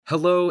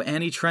Hello,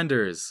 Annie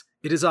Trenders.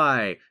 It is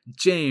I,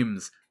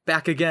 James,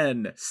 back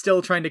again,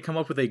 still trying to come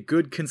up with a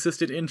good,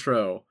 consistent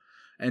intro.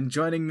 And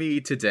joining me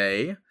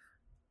today,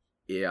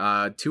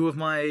 two of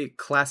my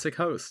classic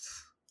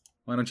hosts.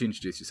 Why don't you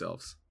introduce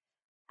yourselves?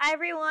 Hi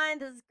everyone,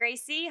 this is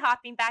Gracie,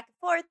 hopping back and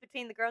forth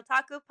between the Girl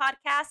Taku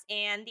podcast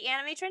and the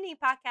Anime Trending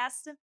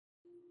podcast.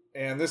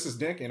 And this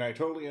is Nick, and I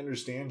totally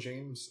understand,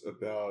 James,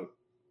 about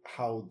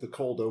how the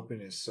cold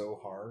open is so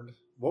hard.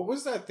 What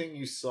was that thing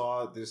you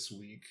saw this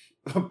week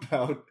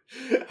about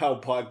how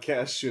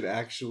podcasts should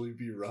actually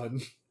be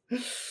run?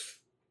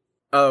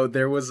 Oh,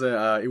 there was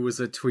it was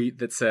a tweet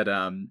that said,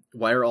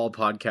 why are all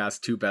podcasts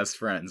two best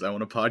friends? I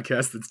want a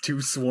podcast that's two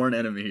sworn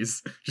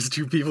enemies. Just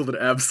two people that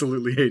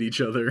absolutely hate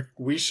each other.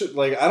 We should,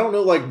 I don't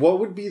know, what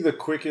would be the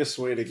quickest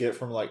way to get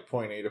from,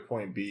 point A to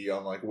point B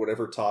on,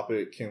 whatever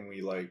topic can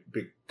we,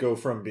 go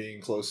from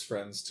being close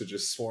friends to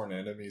just sworn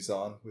enemies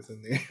on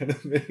within the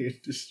anime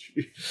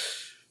industry?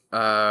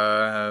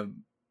 I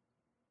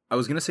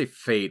was gonna say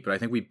Fate, but I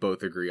think we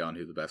both agree on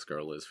who the best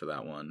girl is for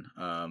that one.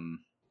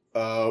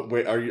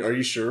 Wait, are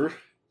you sure?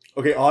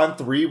 Okay, on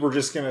 3, we're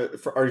just gonna...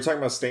 Are you talking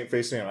about Stay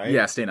Night?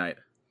 Yeah, Stay Night.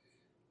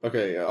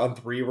 Okay, on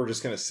 3, we're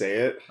just gonna say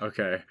it.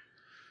 Okay.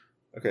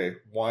 Okay,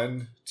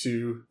 1,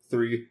 2,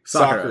 3.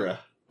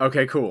 Sakura.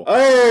 Okay, cool.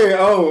 Hey!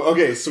 Oh,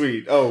 okay,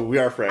 sweet. Oh, we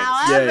are friends.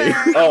 However, Yay.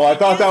 Oh, I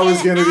thought that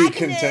was gonna be Agnes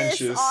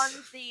contentious. On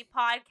the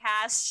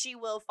podcast, she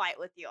will fight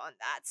with you on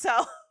that,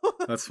 so...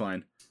 That's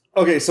fine.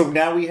 Okay, so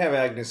now we have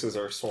Agnes as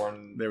our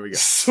sworn... There we go.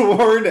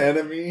 Sworn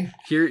enemy.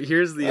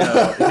 Here's the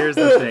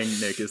thing,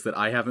 Nick, is that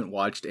I haven't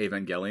watched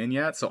Evangelion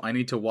yet, so I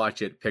need to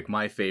watch it, pick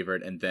my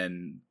favorite, and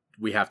then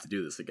we have to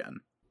do this again.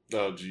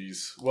 Oh,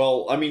 jeez.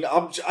 Well, I mean,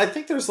 I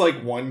think there's,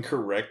 one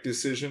correct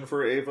decision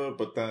for Ava,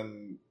 but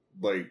then,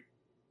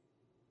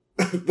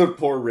 the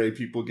poor Ray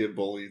people get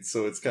bullied,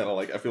 so it's kind of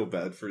I feel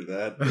bad for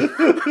that.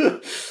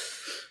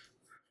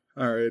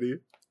 Alrighty.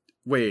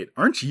 Wait,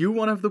 aren't you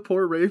one of the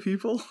poor Ray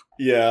people?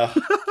 Yeah.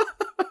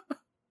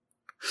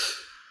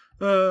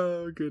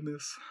 Oh,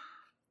 goodness.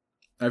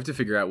 I have to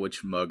figure out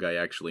which mug I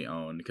actually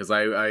own, because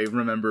I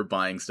remember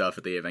buying stuff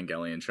at the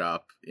Evangelion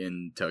shop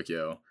in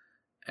Tokyo,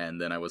 and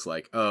then I was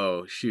like,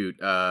 oh, shoot,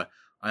 I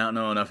don't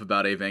know enough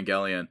about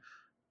Evangelion,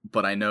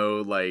 but I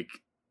know,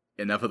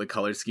 enough of the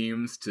color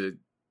schemes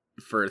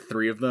for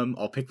 3 of them.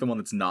 I'll pick the one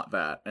that's not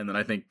that, and then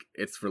I think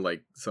it's for,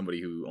 somebody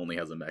who only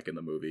has a mech in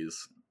the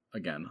movies.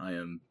 Again, I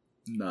am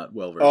not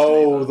well versed.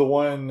 Oh, in Ava. the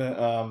one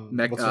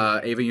Mech,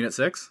 Ava Unit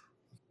 6?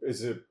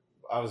 Is it?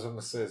 I was going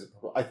to say,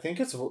 I think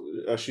it's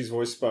she's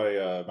voiced by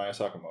Maya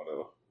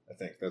Sakamoto. I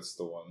think that's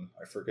the one.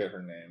 I forget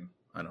her name.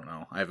 I don't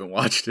know. I haven't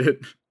watched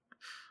it.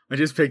 I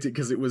just picked it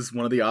because it was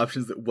one of the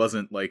options that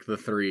wasn't the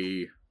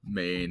 3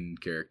 main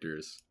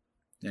characters.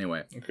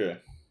 Anyway. Okay.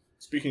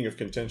 Speaking of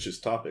contentious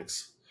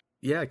topics.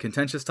 Yeah,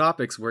 contentious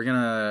topics. We're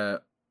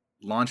gonna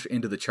launch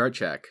into the chart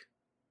check,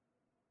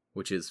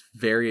 which is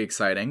very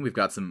exciting. We've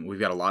got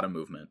a lot of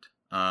movement.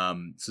 So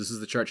this is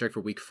the chart check for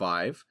week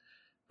 5,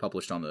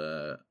 published on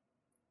the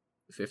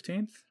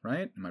 15th,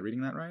 right? Am I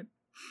reading that right?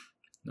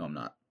 No, I'm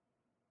not.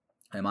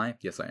 Am I?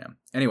 Yes, I am.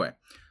 Anyway,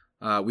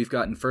 we've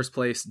got in first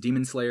place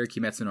Demon Slayer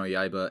Kimetsu no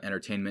Yaiba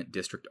Entertainment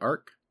District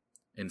Arc.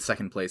 In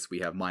second place,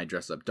 we have My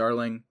Dress Up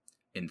Darling.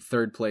 In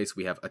third place,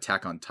 we have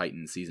Attack on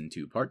Titan Season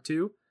 2 Part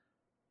 2.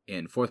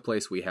 In fourth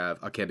place, we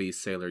have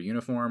Akebi's Sailor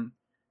Uniform.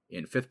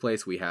 In fifth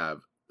place, we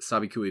have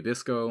Sabikui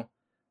Bisco.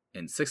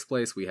 In sixth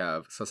place, we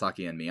have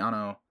Sasaki and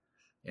Miyano.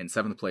 In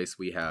seventh place,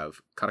 we have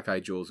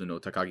Karakai Jouzu no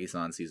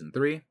Takagi-san Season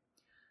 3.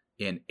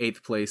 In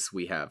 8th place,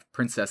 we have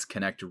Princess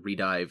Connect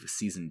Redive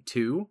Season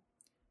 2.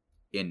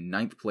 In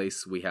 9th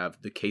place, we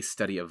have The Case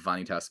Study of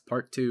Vanitas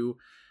Part 2.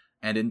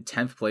 And in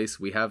 10th place,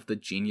 we have The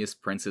Genius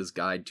Prince's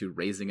Guide to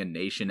Raising a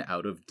Nation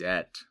Out of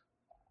Debt.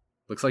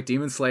 Looks like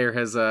Demon Slayer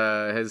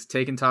has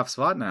taken top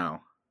spot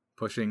now,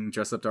 pushing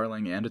Dress Up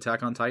Darling and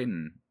Attack on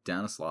Titan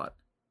down a slot.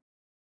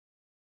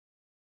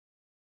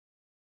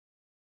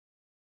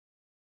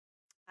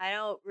 I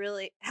don't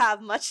really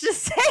have much to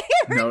say.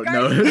 No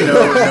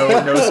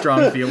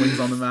strong feelings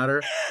on the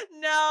matter.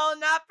 No,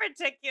 not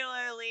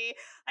particularly.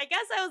 I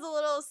guess I was a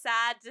little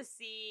sad to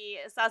see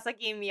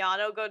Sasaki and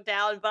Miyano go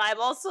down, but I'm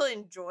also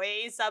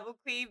enjoying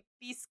Sabukui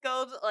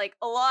Bisco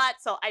a lot,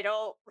 so I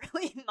don't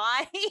really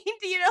mind,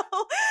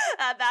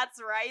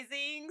 that's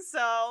rising.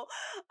 So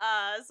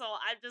I'm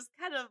just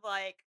kind of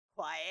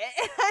quiet.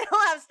 I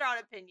don't have strong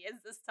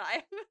opinions this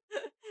time.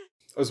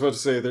 I was about to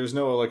say, there's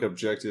no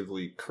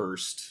objectively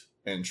cursed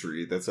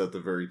entry that's at the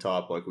very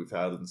top we've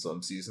had in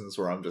some seasons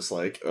where I'm just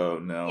oh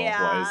no,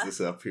 why is this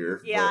up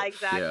here? Yeah,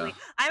 exactly. Yeah.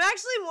 I'm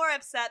actually more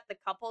upset the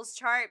couples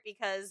chart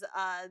because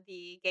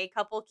the gay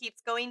couple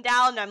keeps going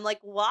down. I'm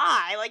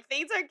why?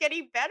 Things are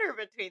getting better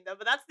between them,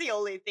 but that's the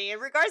only thing. In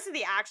regards to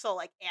the actual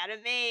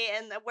anime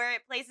and where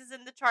it places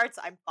in the charts,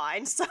 I'm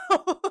fine. So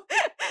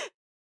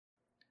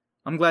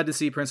I'm glad to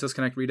see Princess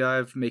Connect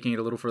Redive making it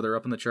a little further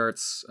up in the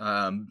charts.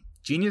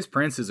 Genius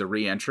Prince is a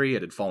re-entry.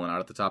 It had fallen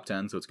out of the top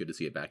 10, so it's good to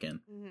see it back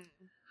in. Mm-hmm.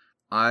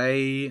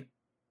 I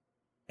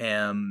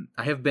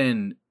have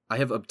been I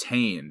have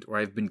obtained or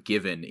I've been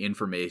given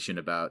information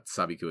about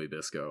Sabiku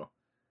Ibisco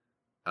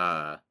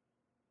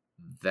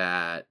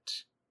that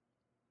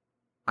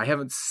I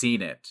haven't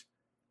seen it,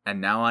 and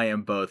now I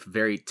am both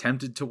very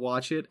tempted to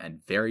watch it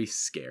and very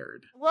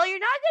scared. Well, you're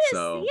not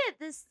gonna see it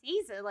this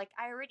season, like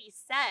I already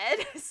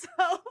said. So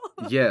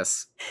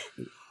yes,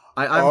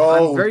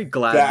 I'm very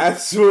glad.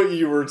 That's what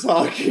you were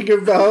talking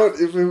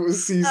about. If it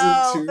was season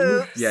 2,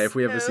 oops, yeah. If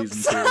we have a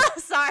season 2,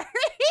 sorry.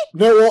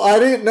 No, well, I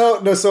didn't know.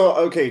 No, so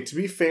okay. To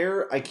be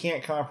fair, I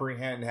can't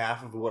comprehend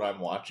half of what I'm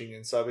watching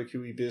in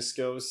Sabiku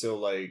Ibisco. So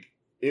like,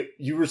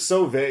 you were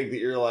so vague that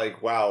you're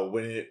like, wow,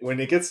 when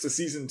it gets to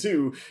season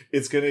 2,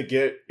 it's gonna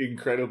get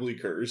incredibly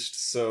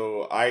cursed.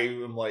 So I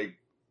am like,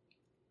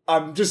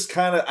 I'm just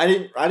kind of,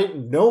 I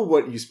didn't know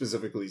what you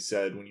specifically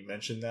said when you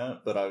mentioned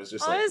that, but I was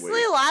just honestly, like,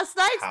 wait, last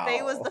night's how?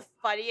 thing was the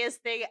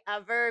funniest thing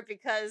ever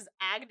because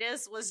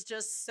Agnes was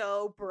just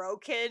so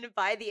broken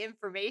by the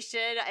information,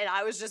 and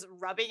I was just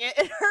rubbing it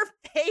in her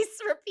face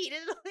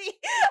repeatedly.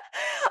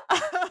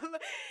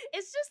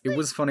 It's just it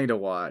was funny to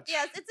watch.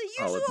 Yes, it's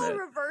a usual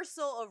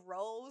reversal of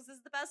roles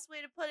is the best way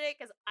to put it,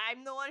 because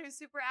I'm the one who's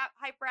super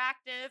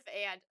hyperactive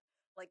and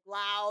like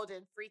loud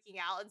and freaking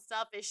out and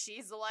stuff, and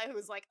she's the one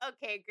who's like,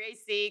 okay,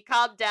 Gracie,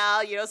 calm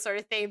down, sort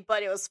of thing.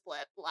 But it was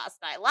flipped last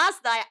night.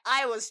 Last night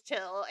I was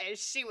chill and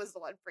she was the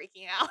one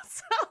freaking out.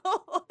 So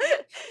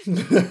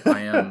I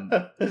am,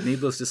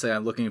 needless to say,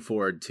 I'm looking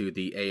forward to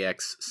the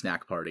AX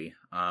snack party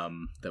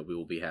that we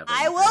will be having.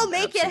 I will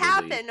make it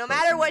happen, no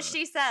matter what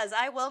she says.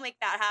 I will make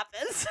that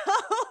happen. So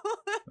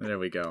there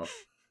we go.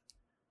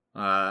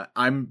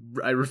 I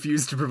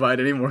refuse to provide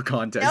any more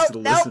context to the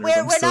listeners.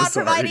 We're so not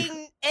sorry.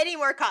 providing any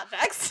more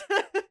context.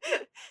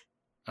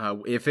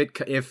 If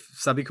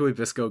Sabiku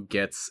Ibisco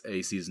gets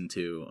a season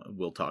 2,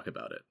 we'll talk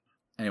about it.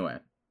 Anyway,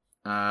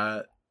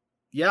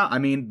 yeah, I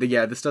mean,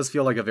 this does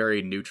feel like a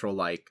very neutral,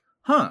 like,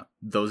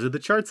 those are the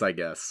charts, I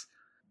guess.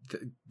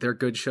 They're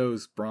good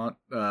shows, Bront.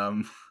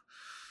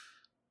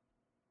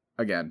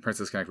 Again,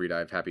 Princess Connect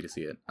Redive, happy to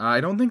see it.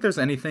 I don't think there's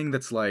anything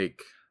that's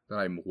like that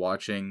I'm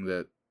watching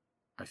that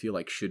I feel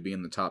like should be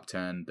in the top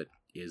 10 but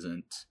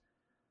isn't.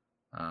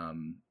 A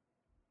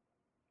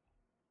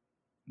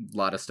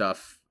lot of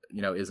stuff,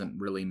 isn't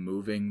really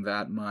moving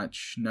that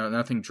much. No,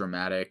 nothing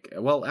dramatic.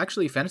 Well,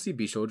 actually, Fantasy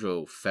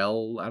Bishoujo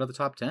fell out of the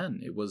top 10.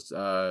 It was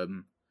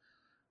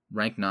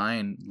rank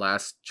 9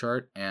 last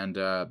chart, and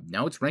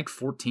now it's rank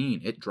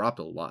 14. It dropped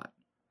a lot.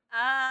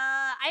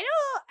 I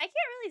can't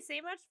really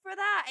say much for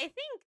that. I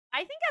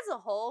think as a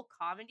whole,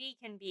 comedy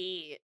can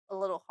be a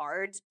little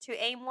hard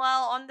to aim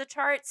well on the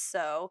charts,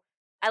 so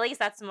at least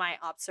that's my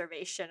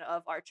observation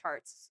of our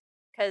charts.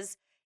 Because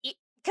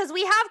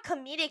we have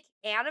comedic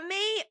anime,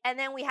 and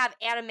then we have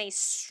anime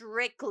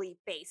strictly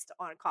based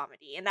on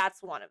comedy, and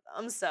that's one of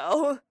them,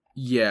 so...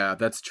 Yeah,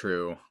 that's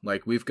true.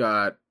 Like, we've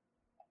got...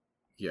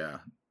 Yeah.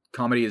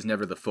 Comedy is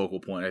never the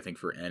focal point, I think,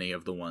 for any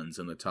of the ones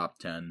in the top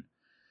 10.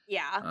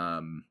 Yeah.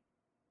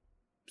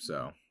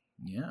 So,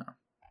 yeah.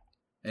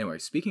 Anyway,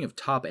 speaking of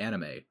top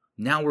anime,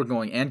 now we're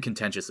going... And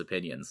contentious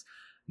opinions.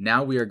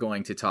 Now we are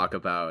going to talk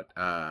about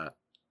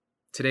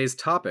today's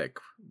topic,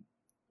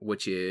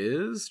 which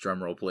is...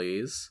 Drumroll,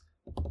 please.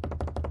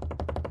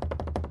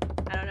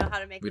 I don't know how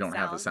to make. We don't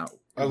have a sound.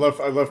 I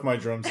left my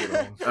drums at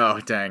home. Oh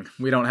dang,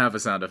 we don't have a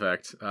sound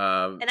effect.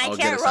 And I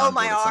can't roll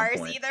my R's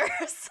either.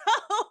 So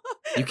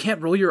you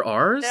can't roll your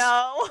R's?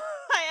 No,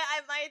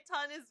 my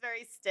tongue is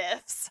very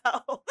stiff.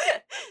 So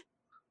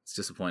it's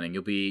disappointing.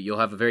 You'll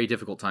have a very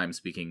difficult time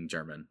speaking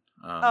German.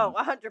 100%.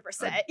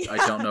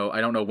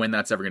 I don't know when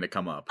that's ever going to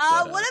come up.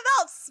 What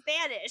about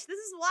Spanish? This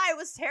is why I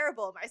was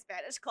terrible in my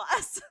Spanish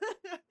class.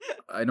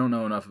 I don't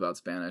know enough about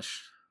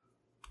Spanish.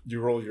 You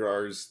roll your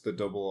R's, the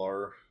double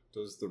R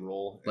does the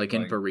roll. Like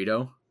in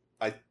burrito?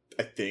 I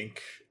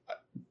think.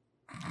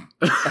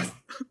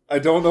 I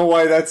don't know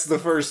why that's the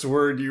first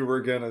word you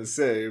were gonna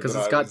say. Because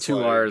it's got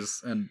 2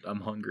 R's and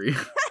I'm hungry.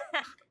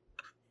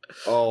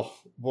 Oh,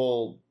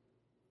 well.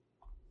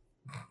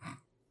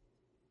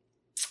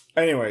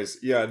 Anyways,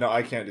 yeah, no,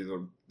 I can't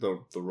do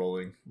the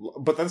rolling.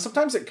 But then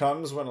sometimes it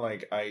comes when,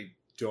 like, I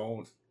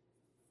don't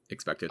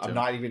expect it to. I'm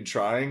not even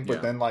trying, but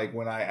Yeah. then, like,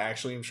 when I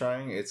actually am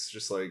trying, it's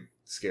just, like,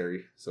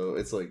 scary. So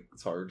it's, like,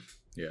 it's hard.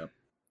 Yeah.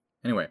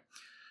 Anyway,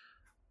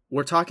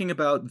 we're talking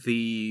about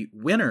the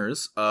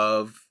winners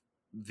of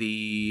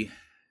the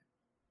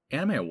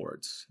Anime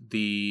Awards.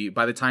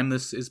 By the time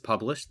this is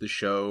published,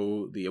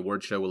 the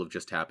award show will have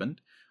just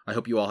happened. I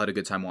hope you all had a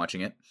good time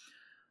watching it.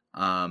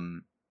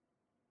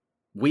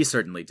 We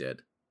certainly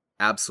did.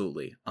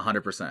 Absolutely.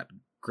 100%.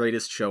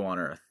 Greatest show on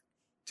earth.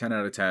 10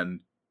 out of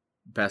 10.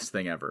 Best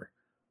thing ever.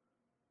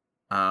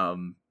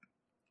 And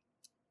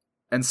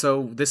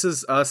so this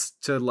is us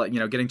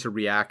getting to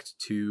react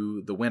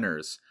to the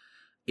winners.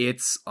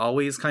 It's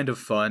always kind of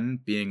fun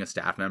being a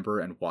staff member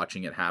and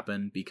watching it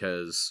happen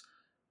because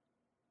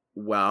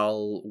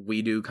while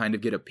we do kind of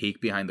get a peek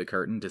behind the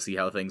curtain to see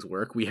how things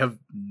work, we have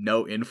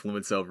no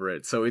influence over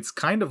it. So it's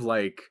kind of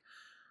like,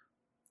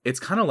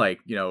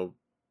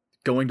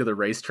 going to the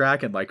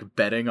racetrack and like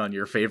betting on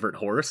your favorite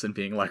horse and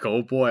being like,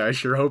 oh boy, I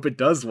sure hope it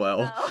does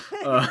well.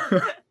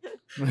 Oh.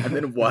 and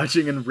then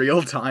watching in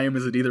real time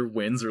as it either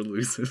wins or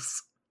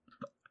loses.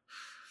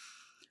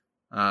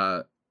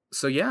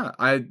 So yeah,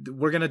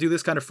 we're gonna do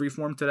this kind of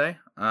freeform today.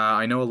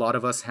 I know a lot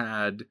of us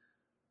had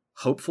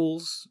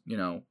hopefuls,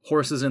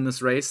 horses in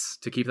this race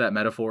to keep that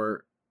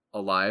metaphor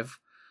alive.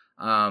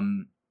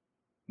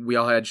 We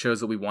all had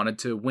shows that we wanted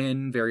to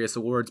win various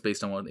awards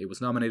based on what it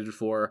was nominated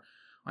for.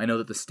 I know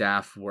that the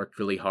staff worked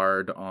really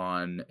hard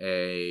on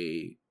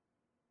a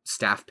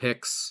staff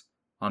picks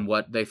on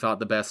what they thought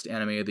the best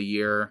anime of the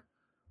year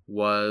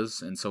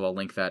was, and so I'll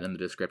link that in the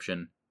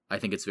description. I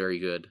think it's very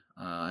good,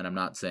 and I'm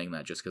not saying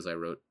that just because I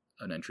wrote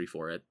an entry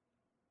for it.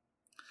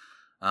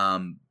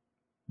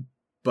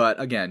 But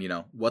again,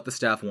 what the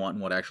staff want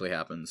and what actually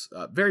happens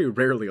very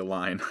rarely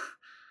align.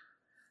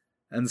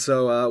 And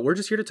so we're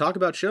just here to talk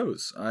about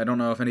shows. I don't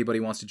know if anybody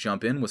wants to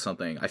jump in with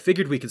something. I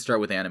figured we could start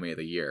with Anime of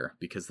the Year,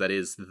 because that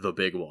is the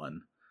big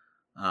one.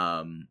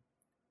 And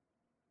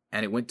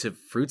it went to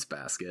Fruits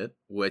Basket,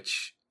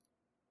 which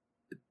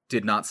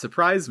did not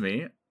surprise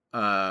me.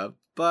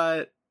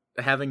 But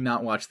having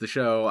not watched the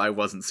show, I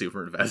wasn't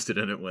super invested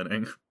in it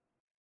winning.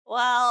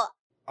 Well,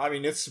 I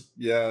mean,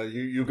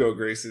 you go,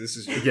 Gracie. This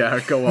is yeah,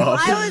 go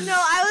off. I was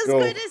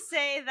going to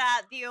say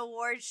that the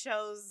award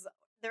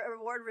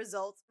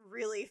results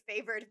really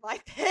favored my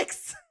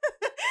picks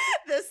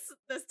this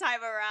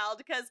time around,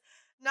 because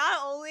not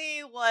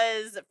only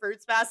was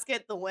Fruits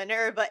Basket the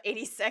winner, but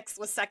 86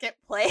 was second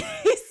place,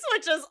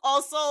 which is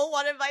also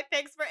one of my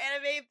picks for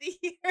Anime of the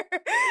Year.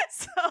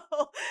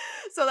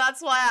 So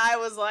that's why I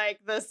was like,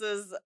 this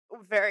is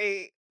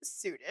very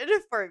suited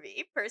for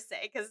me, per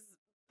se, because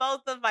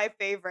both of my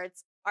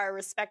favorites are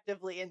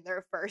respectively in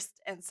their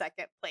first and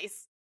second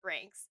place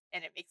ranks,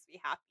 and it makes me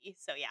happy.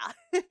 So yeah.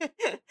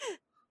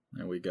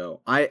 There we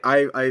go.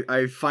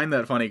 I find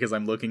that funny because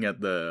I'm looking at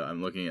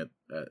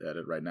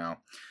it right now,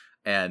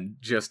 and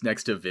just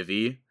next to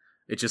Vivi,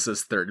 it just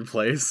says third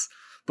place,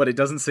 but it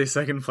doesn't say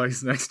second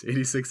place next to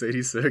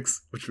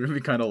 8686, which made me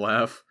kind of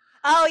laugh.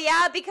 Oh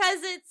yeah,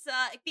 because it's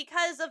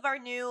because of our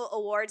new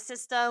award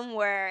system,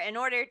 where in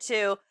order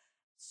to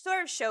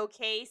sort of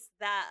showcase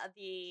that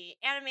the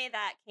anime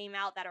that came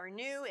out that are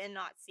new and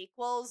not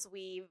sequels,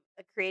 we've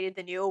created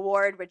the new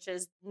award, which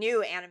is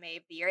New Anime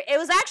of the Year. It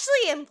was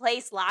actually in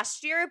place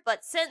last year,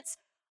 but since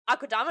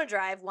Akudama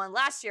Drive won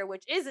last year,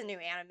 which is a new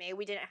anime,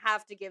 we didn't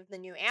have to give the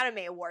New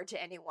Anime Award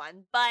to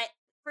anyone. But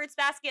Fruits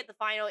Basket, the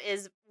final,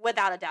 is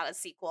without a doubt a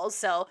sequel.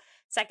 So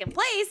second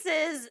place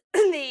is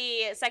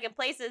the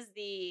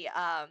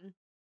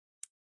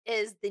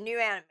new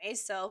anime.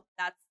 So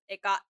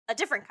it got a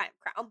different kind of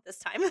crown this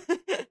time.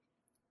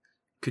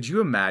 Could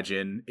you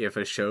imagine if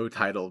a show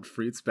titled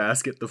Fruits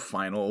Basket the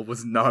Final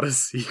was not a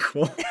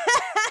sequel?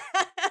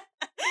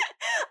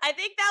 I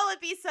think that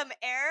would be some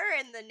error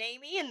in the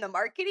naming and the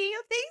marketing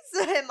of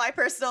things, in my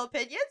personal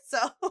opinion. So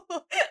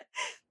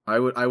I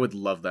would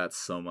love that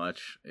so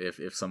much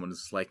if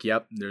someone's like,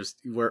 yep,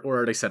 we're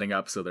already setting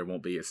up so there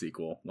won't be a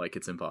sequel. Like,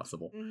 it's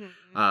impossible.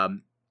 Mm-hmm.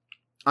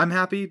 I'm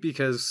happy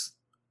because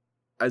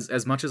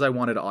as much as I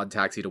wanted Odd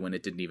Taxi to win,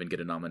 it didn't even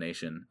get a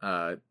nomination.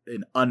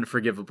 An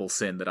unforgivable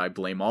sin that I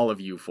blame all of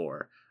you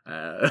for.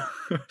 But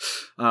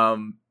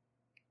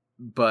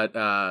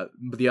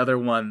the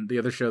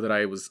other show that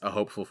I was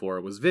hopeful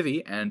for was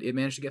Vivi, and it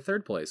managed to get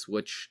third place,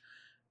 which,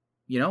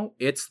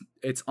 it's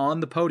on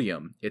the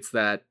podium. It's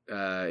that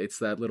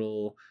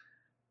little,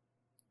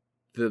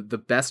 the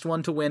best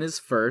one to win is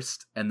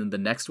first, and then the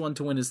next one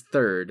to win is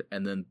third,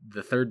 and then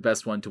the third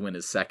best one to win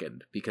is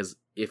second. Because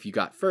if you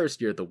got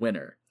first, you're the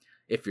winner.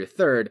 If you're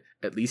third,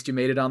 at least you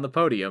made it on the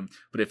podium.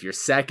 But if you're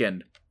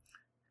second,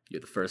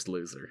 you're the first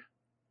loser.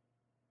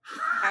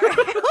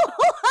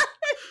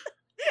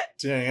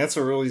 Dang, that's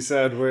a really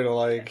sad way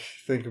to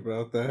think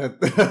about that.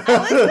 I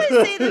was going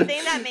to say the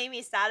thing that made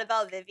me sad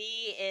about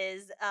Vivi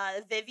is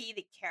Vivi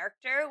the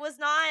character was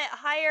not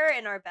higher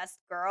in our best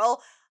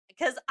girl,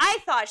 because I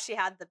thought she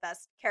had the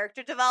best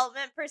character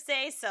development per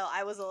se. So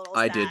I was a little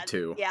sad. I did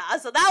too. Yeah,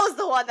 so that was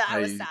the one that I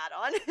was sad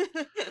on.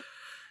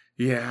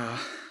 Yeah,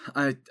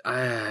 I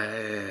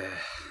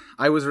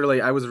was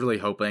really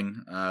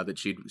hoping that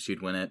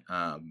she'd win it.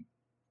 I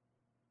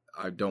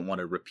don't want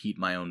to repeat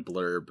my own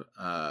blurb,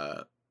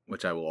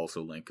 which I will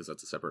also link because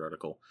that's a separate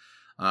article.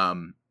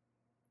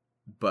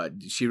 But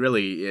she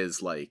really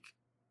is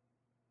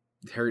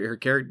her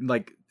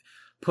character,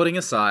 putting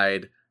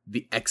aside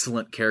the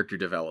excellent character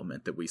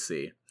development that we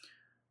see.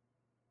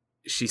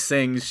 She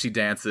sings, she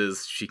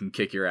dances, she can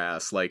kick your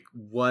ass.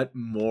 What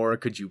more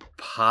could you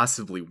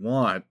possibly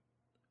want?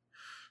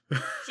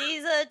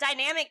 She's a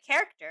dynamic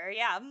character,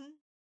 yeah.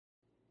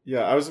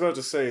 Yeah, I was about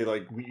to say,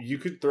 you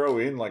could throw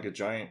in, a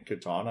giant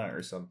katana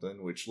or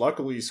something, which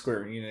luckily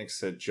Square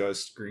Enix had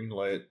just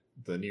greenlit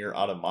the Nier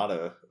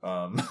Automata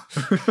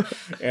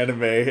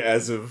anime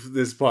as of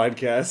this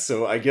podcast,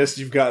 so I guess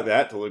you've got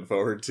that to look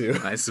forward to.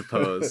 I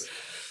suppose.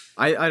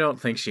 I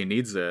don't think she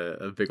needs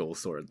a big old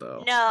sword,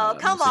 though. No,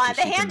 come on.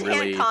 The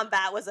hand-to-hand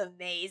combat was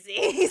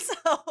amazing,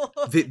 so...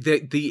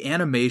 The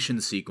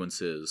animation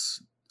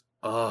sequences...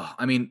 Oh,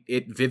 I mean,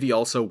 Vivi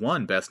also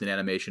won Best in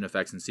Animation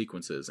Effects and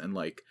Sequences, and,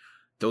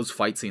 those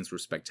fight scenes were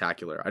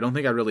spectacular. I don't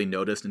think I really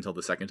noticed until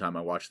the second time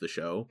I watched the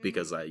show,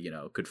 because I,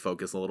 could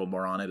focus a little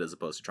more on it as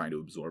opposed to trying to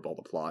absorb all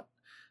the plot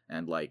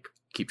and like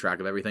keep track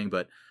of everything.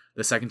 But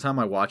the second time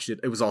I watched it,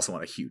 it was also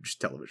on a huge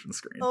television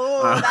screen.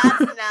 Oh, that's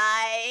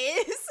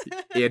nice.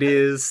 It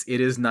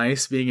is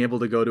nice being able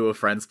to go to a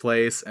friend's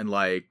place and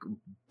like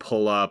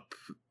pull up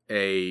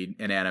an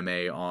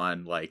anime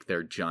on like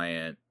their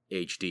giant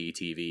HD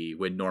TV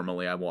when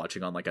normally I'm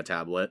watching on like a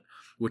tablet,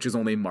 which is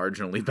only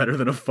marginally better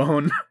than a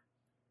phone.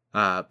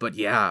 But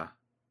yeah,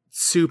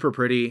 super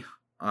pretty.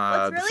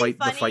 What's really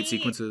the fight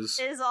sequences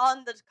is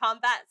on the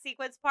combat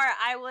sequence part.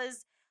 I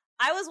was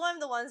one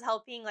of the ones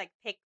helping like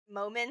pick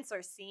moments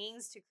or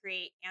scenes to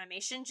create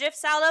animation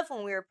GIFs out of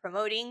when we were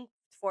promoting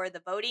for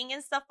the voting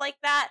and stuff like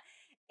that.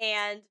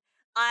 And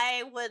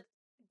I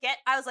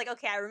was like,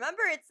 okay, I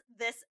remember it's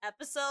this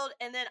episode,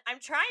 and then I'm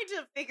trying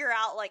to figure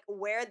out like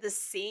where the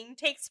scene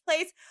takes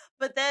place.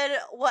 But then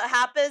what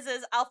happens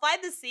is I'll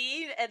find the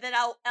scene, and then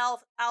I'll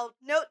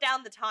note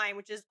down the time,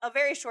 which is a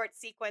very short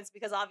sequence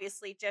because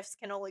obviously GIFs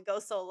can only go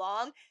so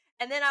long.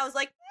 And then I was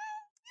like,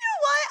 you know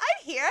what? I'm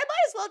here. I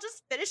might as well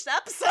just finish the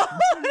episode.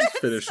 Just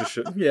finish the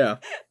shit. Yeah.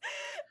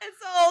 And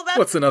so that's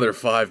what's another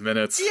 5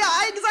 minutes?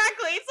 Yeah,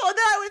 exactly. So then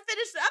I would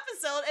finish the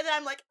episode, and then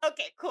I'm like,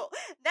 okay, cool.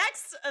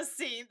 Next, a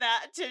scene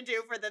that to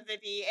do for the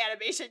Vivi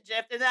animation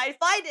GIF, and then I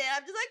find it, and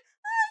I'm just like,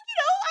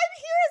 I'm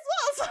here as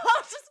well, so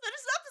I'll just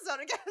finish the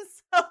episode again.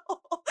 So,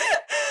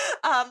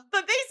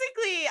 but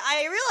basically,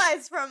 I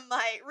realized from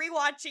my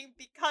rewatching,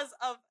 because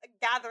of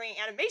gathering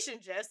animation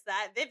GIFs,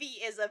 that Vivi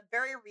is a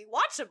very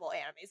rewatchable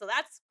anime, so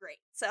that's great.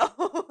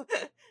 So,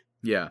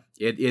 yeah,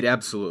 it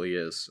absolutely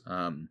is.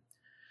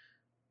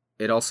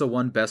 It also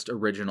won Best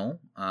Original,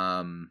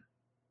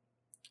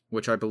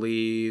 which I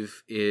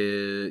believe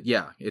is,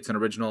 it's an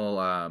original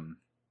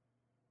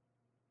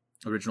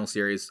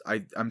series.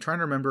 I'm trying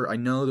to remember. I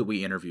know that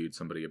we interviewed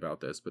somebody about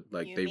this, but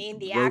like you they mean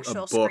the wrote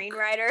actual a book.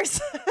 screenwriters?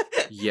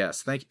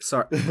 Yes, thank you.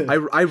 Sorry,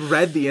 I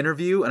read the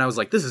interview and I was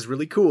like, this is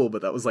really cool,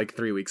 but that was like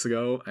 3 weeks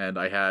ago, and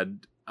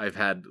I've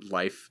had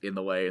life in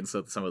the way, and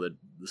so some of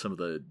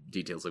the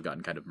details have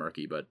gotten kind of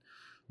murky. But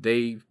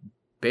they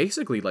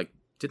basically like,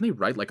 didn't they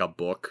write like a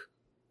book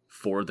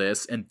for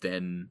this, and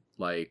then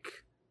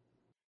like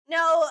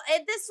No,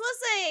 this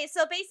was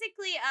so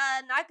basically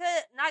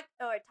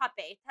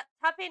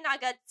Tape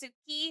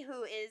Nagatsuki,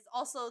 who is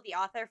also the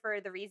author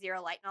for the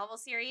ReZero light novel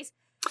series.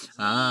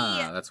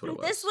 That's what it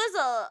was.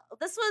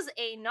 This was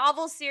a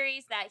novel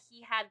series that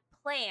he had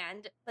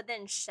planned but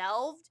then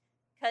shelved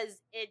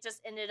because it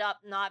just ended up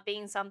not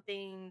being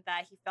something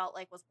that he felt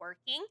like was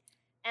working.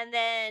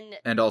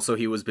 And also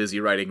he was busy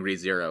writing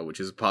ReZero, which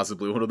is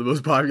possibly one of the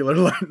most popular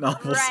light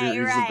novel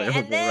series available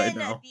and then right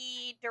now.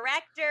 The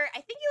director,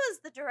 I think it was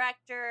the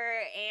director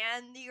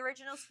and the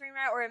original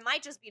screenwriter, or it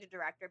might just be the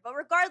director, but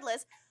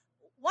regardless,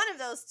 one of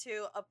those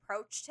two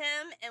approached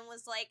him and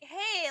was like,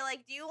 hey,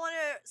 like, do you want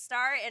to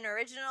start an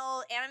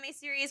original anime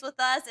series with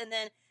us? And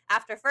then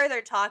after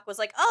further talk was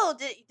like, oh,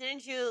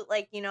 didn't you,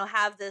 like,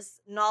 have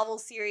this novel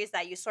series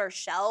that you sort of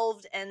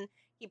shelved? And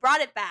he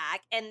brought it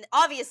back, and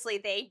obviously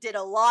they did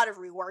a lot of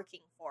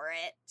reworking for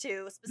it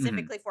to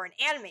specifically for an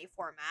anime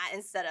format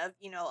instead of,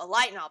 a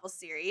light novel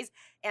series.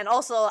 And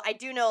also, I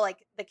do know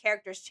like the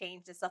characters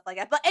changed and stuff like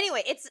that. But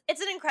anyway, it's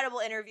an incredible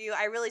interview.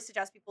 I really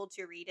suggest people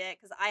to read it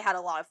because I had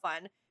a lot of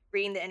fun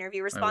reading the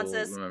interview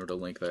responses. I will remember to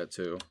link that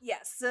too.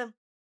 Yes.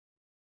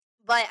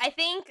 But I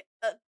think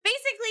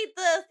basically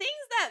the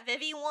things that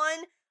Vivi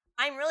won,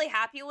 I'm really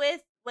happy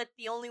with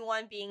the only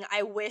one being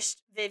I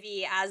wished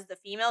Vivi as the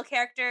female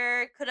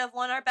character could have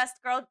won our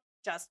best girl,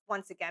 just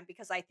once again,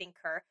 because I think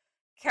her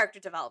character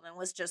development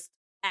was just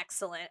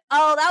excellent.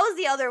 Oh, that was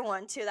the other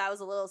one too that I was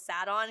a little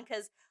sad on,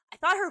 because I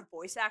thought her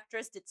voice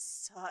actress did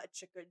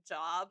such a good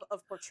job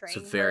of portraying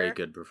her. It's a very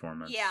good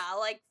performance. Yeah,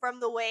 like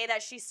from the way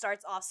that she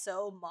starts off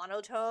so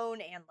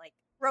monotone and like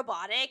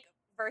robotic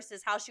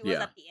versus how she was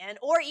at the end,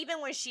 or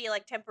even when she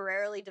like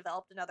temporarily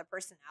developed another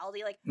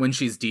personality, like when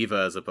she's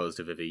Diva as opposed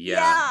to Vivi.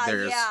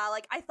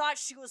 Like I thought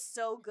she was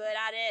so good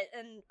at it,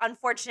 and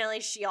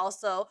unfortunately she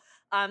also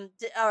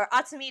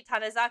Atsumi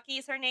Tanizaki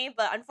is her name,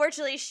 but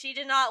unfortunately she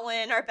did not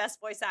win our best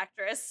voice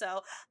actress,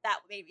 so that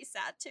made me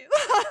sad too.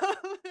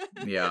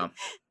 Yeah.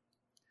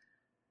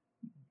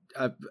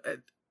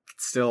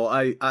 Still,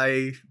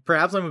 I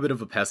perhaps I'm a bit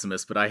of a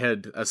pessimist, but I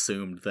had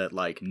assumed that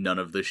like none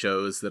of the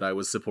shows that I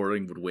was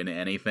supporting would win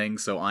anything,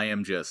 so I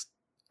am just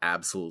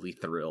absolutely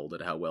thrilled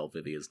at how well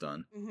Vivi has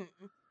done.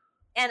 Mm-hmm.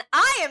 And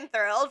I am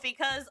thrilled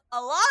because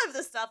a lot of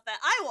the stuff that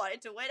I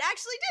wanted to win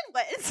actually did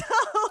win. So,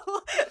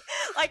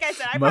 like I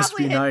said, I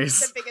probably hit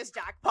the biggest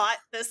jackpot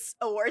this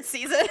award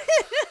season.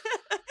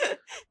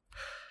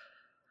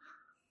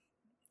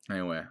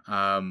 Anyway,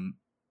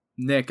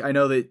 Nick, I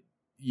know that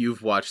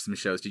you've watched some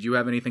shows. Did you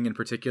have anything in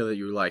particular that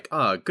you were like,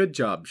 good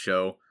job,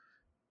 show?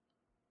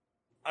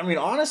 I mean,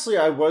 honestly,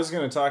 I was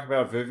going to talk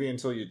about Vivi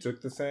until you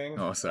took the thing.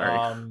 Oh, sorry.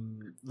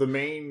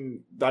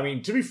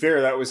 To be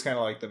fair, that was kind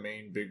of like the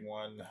main big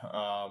one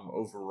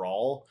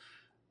overall.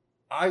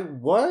 I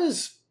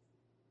was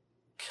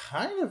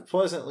kind of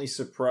pleasantly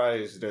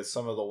surprised at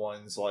some of the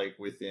ones like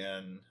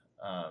within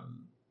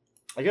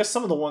I guess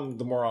some of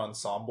the more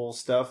ensemble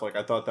stuff. Like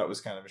I thought that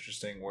was kind of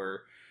interesting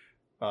where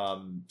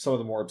some of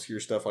the more obscure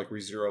stuff like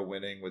ReZero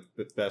winning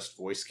with best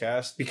voice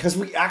cast, because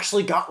we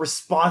actually got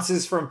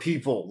responses from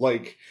people.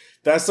 Like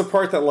that's the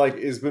part that like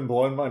has been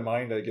blowing my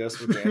mind, I guess,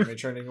 with the Anime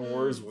Trending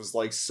Awards, was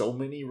like so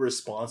many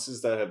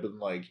responses that have been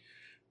like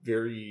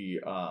very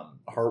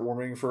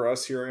heartwarming for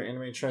us here at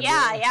Anime Trending.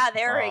 Yeah,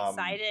 they were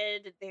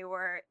excited. They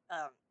were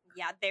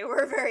they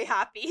were very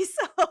happy.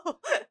 So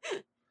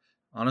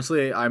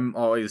honestly, I'm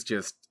always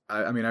just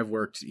I mean, I've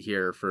worked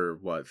here for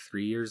what,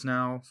 3 years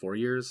now, 4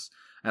 years,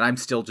 and I'm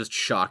still just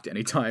shocked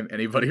anytime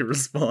anybody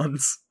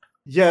responds.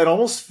 Yeah, it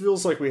almost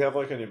feels like we have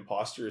like an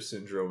imposter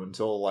syndrome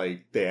until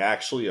like they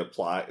actually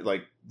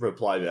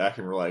reply back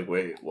and we're like,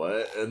 wait,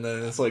 what? And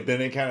then it's like,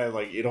 then it kind of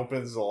like, it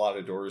opens a lot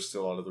of doors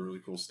to a lot of the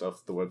really cool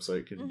stuff the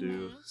website can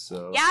do.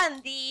 So yeah,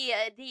 and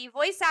the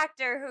voice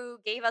actor who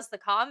gave us the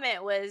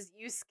comment was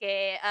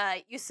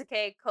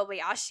Yusuke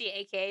Kobayashi,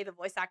 aka the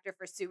voice actor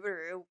for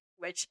Subaru,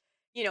 which,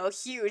 you know,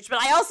 huge.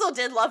 But I also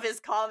did love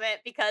his comment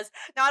because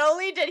not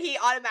only did he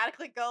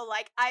automatically go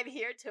like, I'm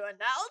here to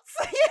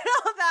announce, you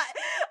know,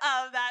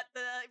 that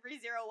the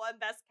ReZero won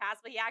best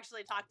cast, but he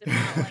actually talked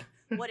about like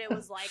what it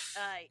was like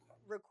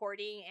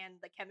recording and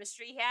the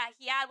chemistry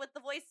he had with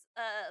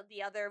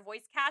the other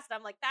voice cast. And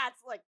I'm like,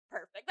 that's like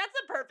perfect. That's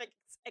a perfect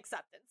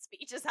acceptance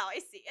speech is how I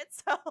see it.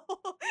 So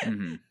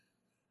Mm-hmm.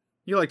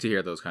 You like to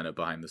hear those kind of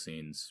behind the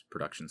scenes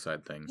production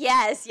side things.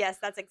 Yes,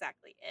 that's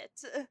exactly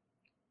it.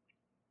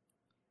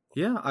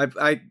 Yeah,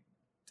 I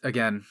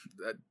again,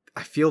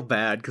 I feel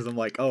bad because I'm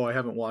like, oh, I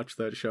haven't watched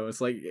that show.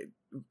 It's like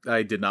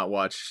I did not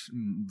watch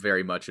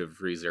very much of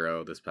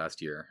ReZero this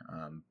past year.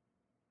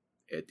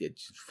 It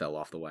just fell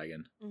off the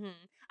wagon. Mm-hmm.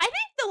 I think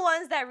the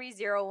ones that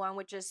ReZero won,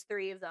 which is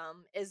 3 of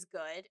them, is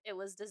good. It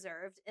was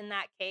deserved in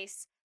that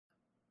case.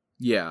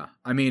 Yeah,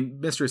 I mean,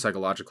 Mystery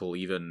Psychological,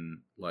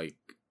 even like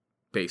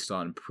based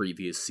on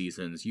previous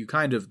seasons, you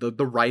kind of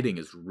the writing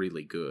is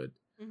really good.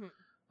 Mm-hmm.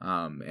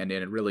 And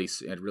it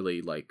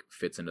really like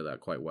fits into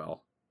that quite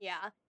well.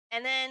 Yeah.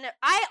 And then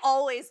I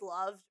always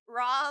loved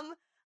Rom.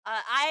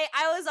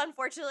 I was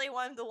unfortunately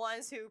one of the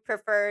ones who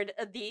preferred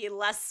the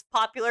less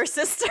popular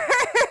sister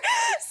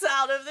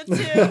out of the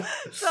two.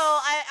 So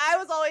I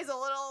was always a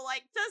little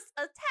like just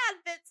a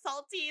tad bit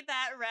salty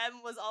that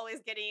Rem was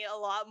always getting a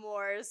lot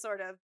more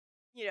sort of,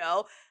 you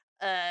know,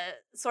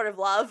 sort of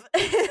love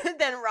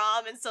than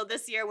Rom. And so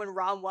this year when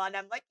Rom won,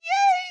 I'm like,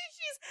 yay,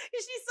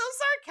 she's so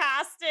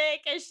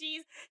sarcastic and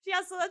she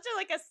has such a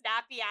like a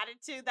snappy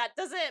attitude that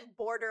doesn't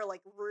border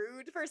like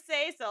rude per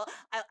se. So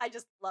I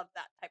just love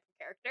that type of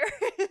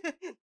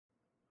character.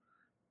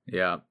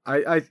 Yeah,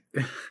 I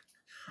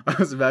I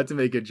was about to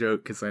make a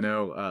joke because I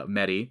know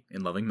Medi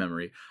in Loving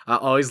Memory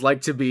always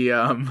like to be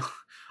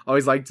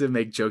always like to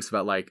make jokes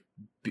about like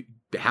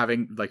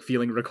having like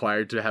feeling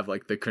required to have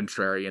like the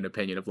contrarian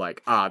opinion of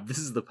like, this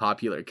is the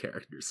popular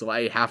character, so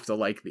I have to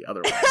like the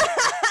other one.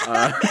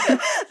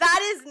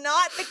 That is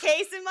not the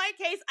case in my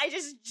case. I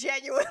just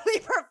genuinely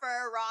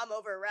prefer Rom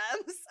over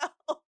Rem. So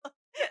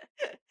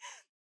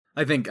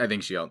I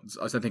think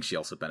she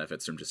also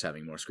benefits from just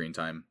having more screen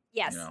time.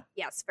 Yes, you know?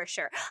 Yes, for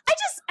sure.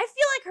 I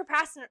feel like her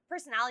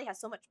personality has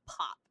so much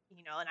pop,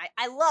 you know, and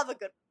I love a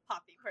good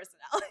poppy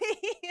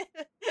personality.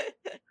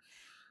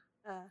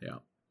 Yeah.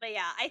 But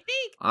yeah, I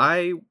think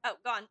Oh,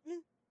 go on.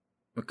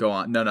 Go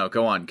on. No,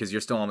 go on, because you're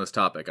still on this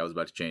topic. I was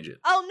about to change it.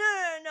 Oh, no.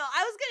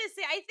 I was gonna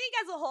say, I think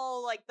as a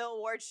whole, like, the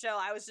award show,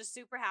 I was just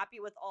super happy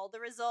with all the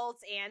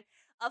results, and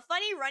a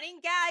funny running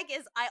gag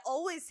is I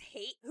always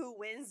hate who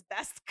wins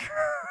Best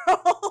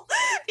Girl,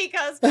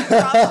 because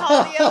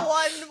Talia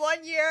won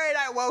one year, and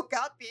I woke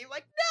up being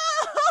like,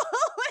 no!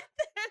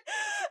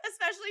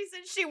 Especially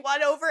since she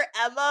won over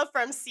Emma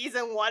from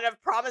season 1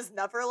 of Promised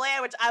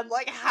Neverland, which I'm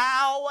like,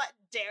 how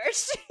dare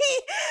she?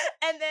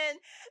 And then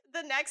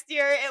the next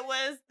year it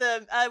was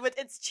with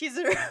It's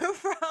Chizuru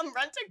from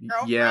Rent a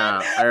Girlfriend.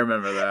 Yeah, I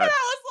remember that. And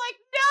I was like,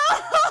 no,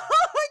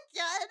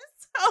 again.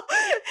 So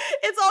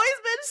it's always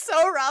been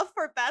so rough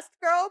for Best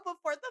Girl, but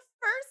for the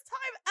first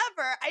time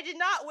ever, I did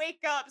not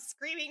wake up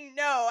screaming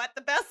no at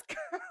the Best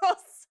Girl.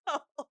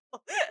 So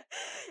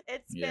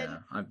it's been.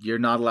 You're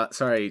not allowed.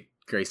 Sorry,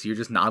 Grace, you're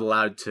just not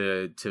allowed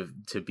to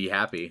be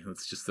happy.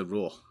 That's just the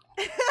rule.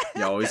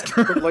 You always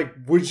like,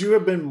 would you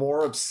have been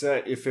more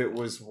upset if it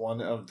was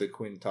one of the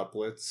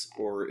quintuplets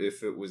or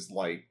if it was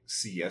like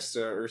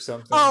Siesta or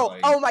something?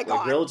 Oh my god!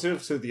 Like,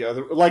 relative to the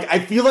other, like, I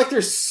feel like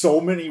there's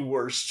so many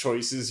worse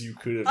choices you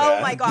could have.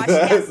 Oh my gosh!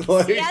 Yes,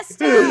 like...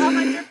 Siesta,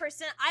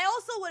 100%. I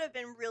also would have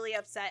been really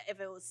upset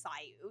if it was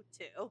Sayu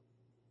too.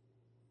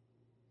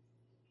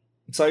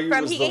 Sayu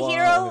from was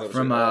Higehiro?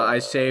 From I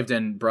Saved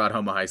and Brought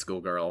Home a High School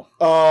Girl.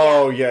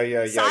 Oh, yeah,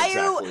 Sayu,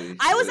 exactly.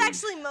 I was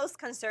actually most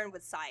concerned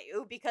with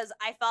Sayu because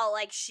I felt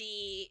like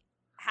she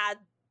had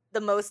the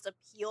most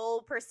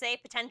appeal, per se,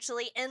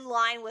 potentially in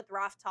line with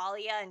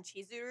Raphtalia and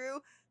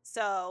Chizuru.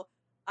 So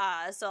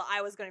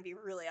I was going to be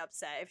really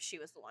upset if she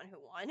was the one who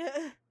won.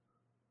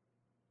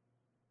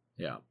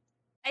 Yeah.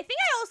 I think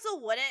I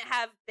also wouldn't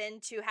have been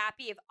too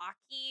happy if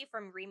Aki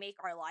from Remake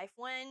Our Life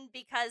won,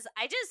 because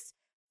I just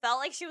felt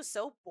like she was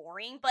so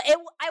boring. But I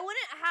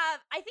wouldn't have.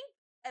 I think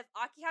if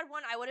Aki had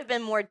won, I would have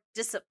been more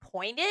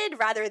disappointed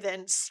rather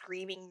than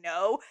screaming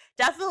no.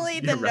 Definitely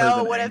the Rather no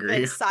than would have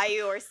angry. been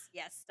Sayu or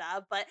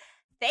Siesta, but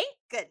thank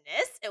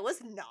goodness it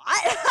was not.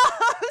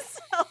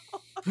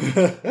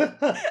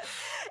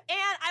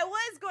 And I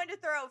was going to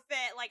throw a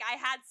fit, like I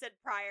had said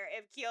prior,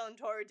 if Kyo and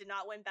Toru did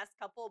not win Best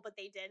Couple, but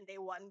they did. They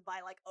won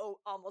by like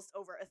almost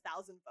over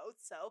 1,000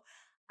 votes. So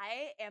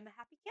I am a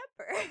happy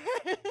camper.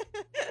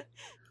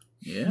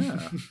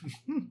 Yeah.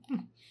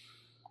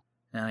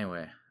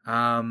 Anyway,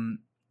 Oh,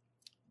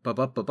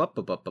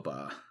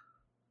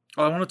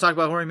 I want to talk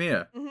about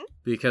Horimiya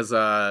because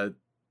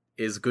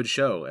is a good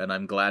show, and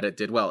I'm glad it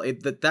did well.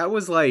 That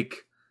was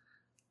like,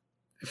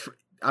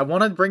 I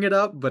want to bring it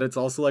up, but it's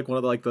also like one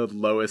of the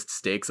lowest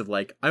stakes of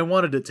like, I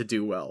wanted it to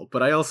do well,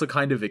 but I also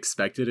kind of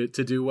expected it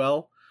to do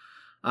well.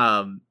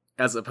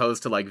 As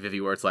opposed to like Vivi,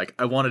 where it's like,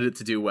 I wanted it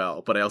to do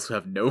well, but I also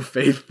have no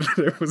faith that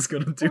it was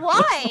going to do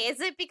well. Why?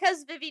 Is it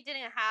because Vivi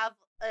didn't have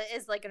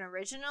is like an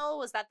original?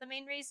 Was that the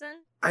main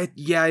reason?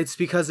 It's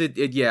because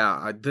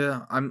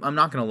I'm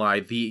not gonna lie,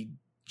 the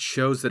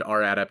shows that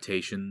are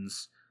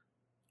adaptations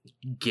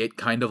get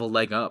kind of a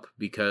leg up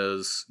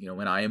because, you know,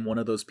 when I am one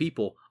of those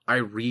people, I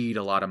read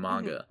a lot of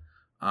manga.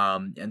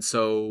 And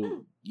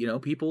so, you know,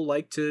 people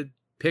like to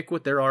pick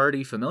what they're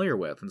already familiar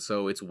with, and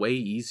so it's way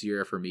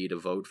easier for me to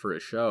vote for a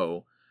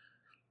show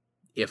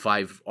if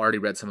I've already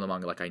read some of the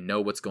manga. Like, I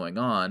know what's going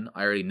on,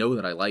 I already know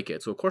that I like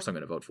it, so of course I'm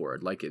going to vote for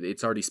it. Like,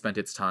 it's already spent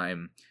its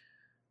time,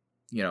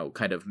 you know,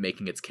 kind of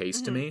making its case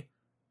to me.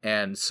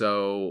 And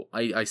so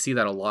I see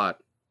that a lot,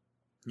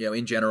 you know,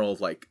 in general,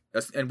 like,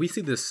 and we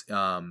see this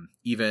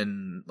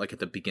even like at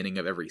the beginning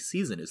of every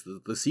season, is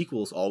the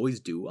sequels always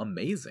do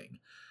amazing,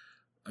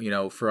 you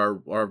know,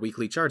 for our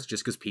weekly charts,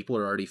 just because people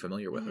are already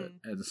familiar with it.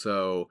 And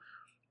so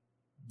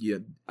yeah,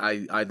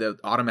 that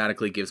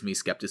automatically gives me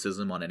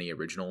skepticism on any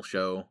original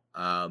show.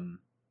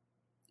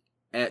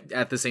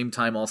 At the same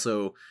time,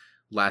 also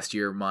last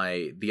year,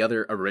 the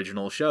other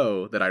original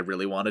show that I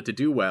really wanted to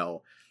do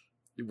well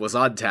was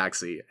Odd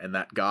Taxi, and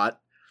that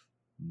got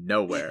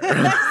nowhere.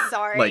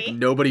 Sorry. Like,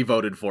 nobody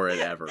voted for it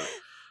ever.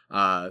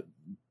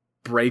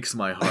 Breaks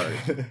my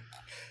heart.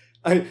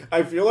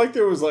 I feel like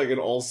there was like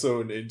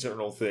also an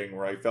internal thing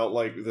where I felt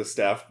like the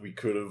staff, we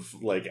could have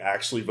like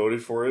actually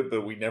voted for it,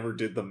 but we never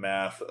did the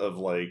math of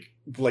like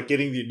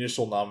getting the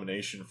initial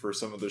nomination for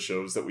some of the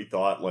shows that we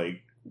thought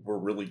like were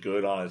really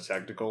good on a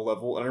technical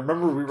level. And I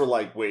remember we were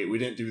like, wait, we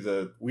didn't do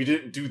the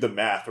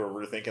math, where we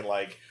were thinking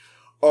like,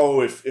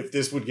 oh, if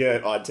this would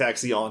get Odd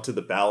Taxi onto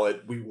the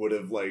ballot, we would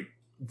have like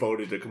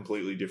voted a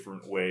completely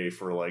different way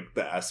for like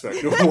the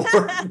aspect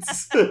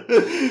awards.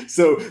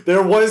 So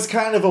there was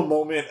kind of a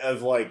moment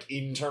of like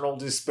internal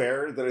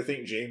despair that I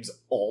think James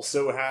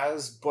also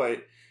has,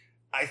 but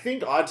I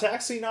think Odd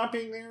Taxi not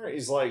being there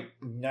is like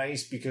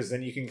nice, because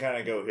then you can kind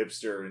of go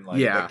hipster and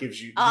like that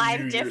gives you,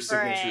 your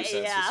signature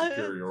sense of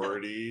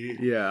superiority.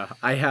 Yeah,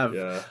 I have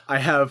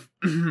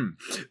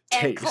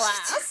taste.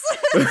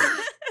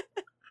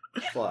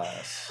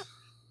 Class.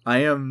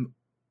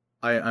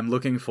 I'm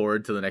looking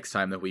forward to the next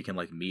time that we can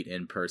like meet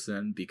in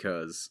person,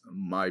 because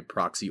my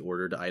proxy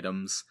ordered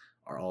items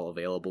are all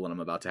available and I'm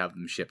about to have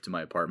them shipped to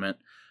my apartment,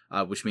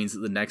 which means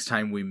that the next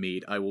time we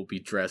meet, I will be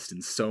dressed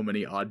in so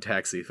many Odd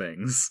Taxi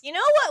things. You know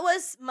what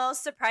was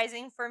most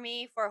surprising for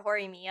me for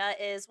Horimiya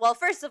is, well,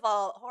 first of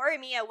all,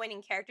 Horimiya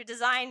winning character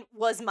design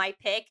was my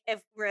pick.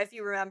 If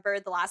you remember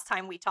the last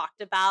time we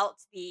talked about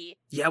the...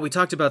 Yeah, we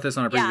talked about this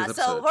on a previous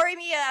episode. So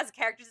Horimiya as a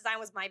character design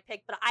was my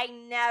pick, but I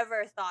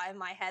never thought in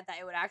my head that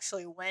it would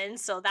actually win,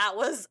 so that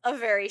was a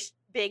very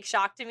big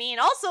shock to me. And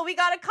also, we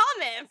got a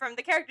comment from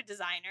the character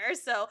designer,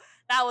 so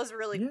that was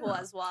really cool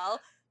as well.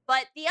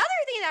 But the other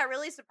thing that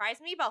really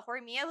surprised me about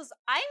Horimiya was,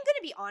 I'm going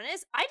to be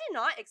honest, I did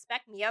not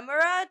expect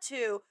Miyamura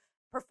to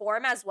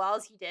perform as well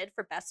as he did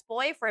for Best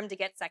Boy, for him to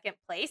get second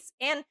place.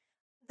 And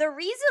the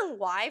reason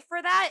why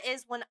for that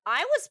is, when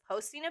I was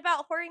posting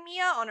about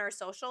Horimiya on our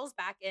socials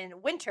back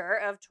in winter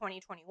of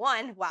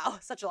 2021, wow,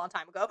 such a long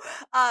time ago,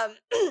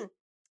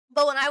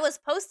 but when I was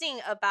posting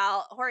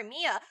about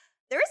Horimiya,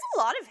 there's a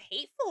lot of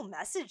hateful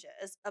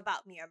messages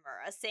about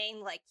Miyamura, saying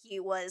like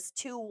he was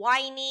too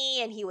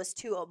whiny and he was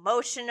too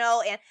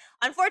emotional, and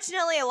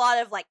unfortunately a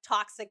lot of like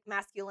toxic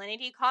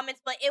masculinity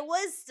comments, but it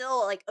was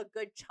still like a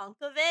good chunk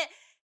of it,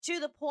 to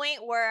the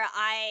point where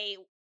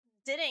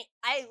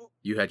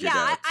you had your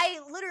doubts. I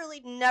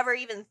literally never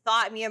even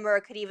thought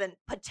Miyamura could even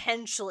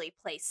potentially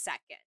place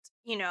second,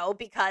 you know,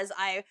 because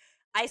I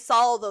saw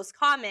all those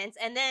comments.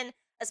 And then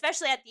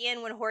especially at the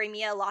end, when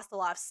Horimiya lost a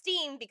lot of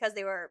steam because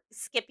they were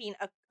skipping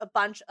a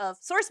bunch of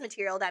source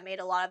material that made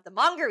a lot of the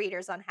manga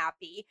readers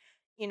unhappy,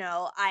 you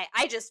know,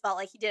 I just felt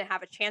like he didn't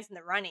have a chance in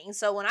the running.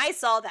 So when I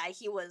saw that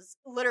he was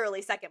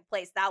literally second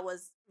place, that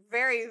was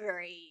very,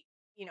 very,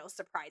 you know,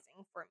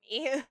 surprising for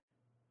me.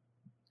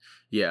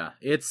 Yeah,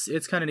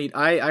 it's kind of neat.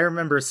 I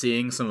remember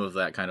seeing some of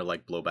that kind of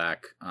like blowback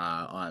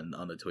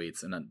on the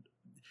tweets, and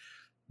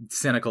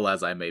cynical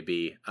as I may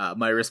be,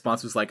 my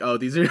response was like, "Oh,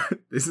 this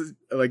is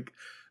like."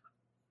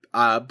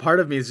 Part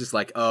of me is just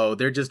like, "Oh,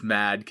 they're just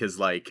mad because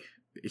like,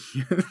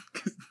 because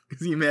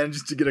he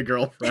managed to get a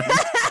girlfriend."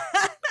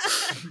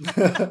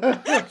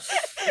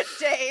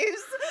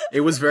 James. It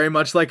was very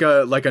much like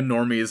a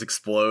normies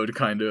explode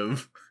kind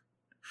of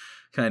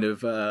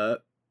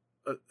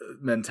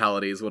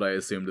mentality is what I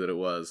assumed that it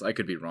was. I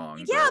could be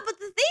wrong. Yeah, but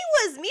the thing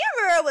was,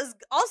 Miyamura was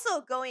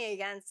also going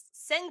against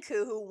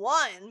Senku, who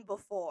won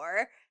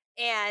before,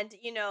 and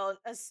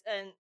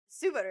and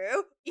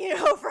Subaru,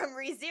 from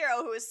ReZero,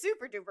 who is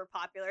super duper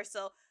popular.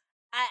 So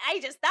I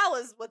just, that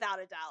was without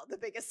a doubt the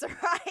biggest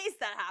surprise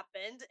that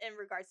happened in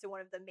regards to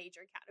one of the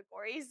major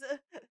categories.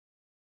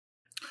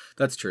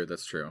 That's true.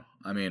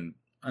 I mean,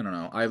 I don't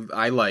know.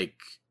 I like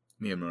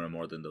Miyamura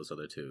more than those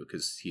other two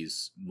because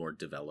he's more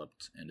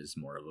developed and is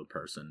more of a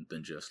person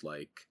than just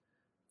like,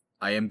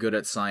 I am good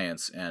at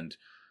science and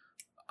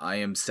I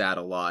am sad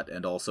a lot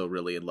and also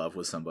really in love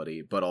with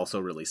somebody, but also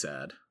really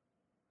sad.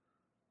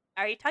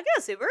 Are you talking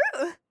about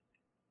Subaru?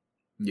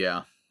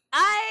 Yeah.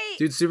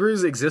 Dude,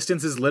 Subaru's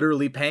existence is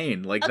literally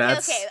pain. Like, okay,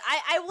 that's... Okay,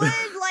 I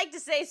would like to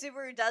say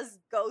Subaru does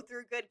go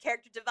through good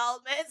character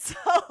development, so...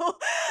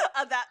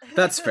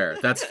 That's fair.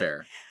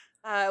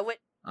 What...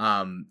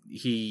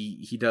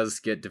 He does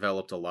get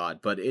developed a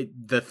lot, but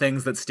the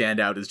things that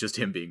stand out is just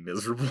him being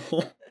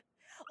miserable.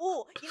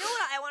 Oh, you know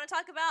what I want to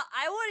talk about?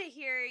 I want to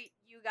hear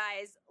you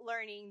guys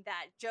learning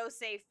that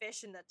Josei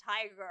Fish and the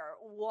Tiger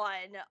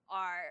won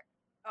our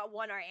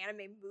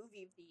anime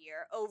movie of the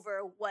year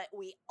over what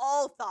we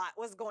all thought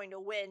was going to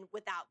win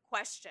without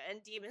question,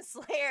 Demon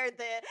Slayer,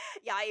 the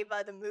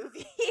Yaiba, the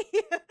movie.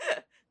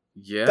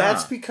 Yeah.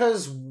 That's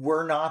because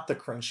we're not the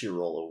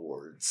Crunchyroll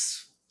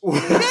Awards.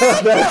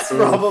 That's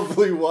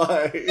probably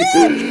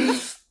why.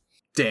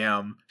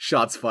 Damn.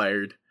 Shots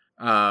fired.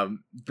 No,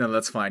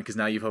 that's fine, because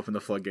now you've opened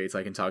the floodgates.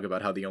 I can talk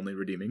about how the only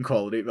redeeming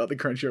quality about the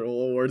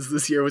Crunchyroll Awards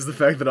this year was the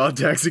fact that Odd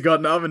Taxi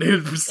got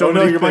nominated for so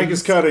many your things. mic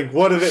is cutting.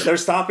 What is it? They're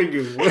stopping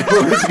you. You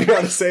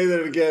gotta say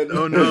that again.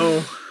 Oh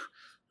no.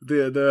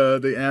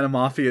 The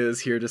Animafia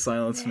is here to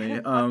silence me.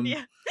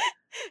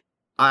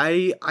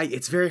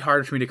 It's very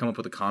hard for me to come up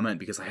with a comment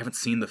because I haven't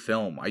seen the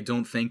film. I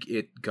don't think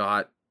it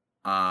got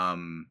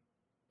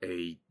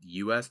a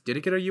US... Did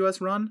it get a US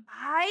run?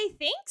 I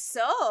think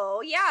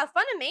so. Yeah,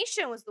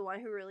 Funimation was the one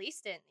who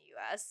released it in the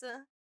US.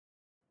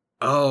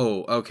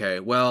 Oh,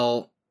 okay.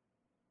 Well,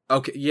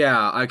 okay,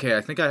 yeah, okay.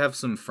 I think I have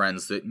some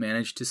friends that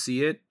managed to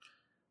see it,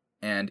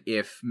 and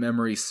if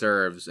memory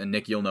serves, and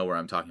Nick, you'll know where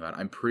I'm talking about,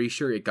 I'm pretty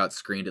sure it got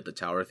screened at the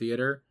Tower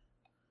Theater.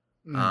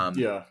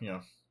 Yeah.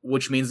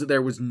 Which means that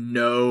there was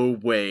no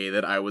way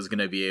that I was going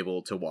to be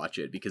able to watch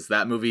it, because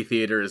that movie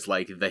theater is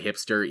like the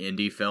hipster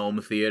indie film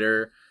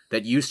theater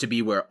that used to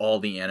be where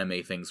all the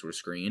anime things were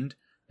screened,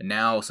 and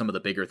now some of the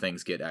bigger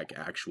things get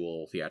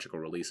actual theatrical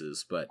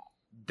releases, but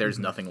there's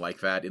nothing like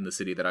that in the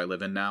city that I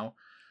live in now,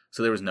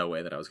 so there was no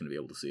way that I was going to be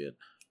able to see it.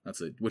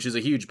 Which is a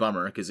huge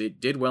bummer, because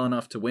it did well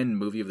enough to win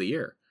Movie of the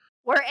Year.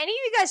 Were any of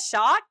you guys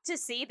shocked to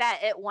see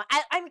that it won?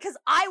 I mean, because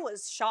I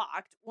was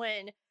shocked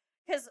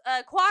because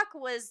Quack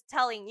was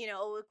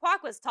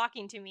Quack was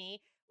talking to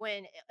me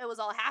when it was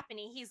all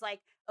happening. He's like,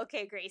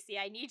 okay, Gracie,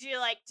 I need you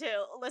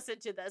to listen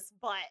to this,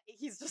 but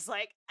he's just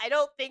like, I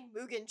don't think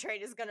Mugen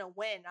Train is gonna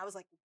win. I was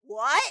like,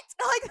 what?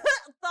 Like,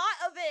 the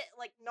thought of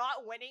it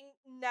not winning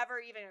never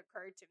even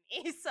occurred to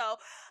me. So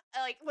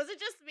was it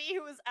just me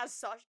who was as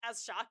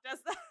shocked as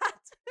that?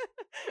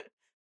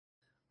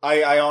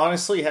 I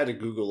honestly had to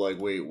Google,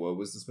 wait, what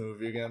was this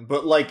movie again?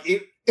 But,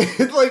 it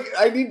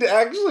I need to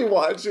actually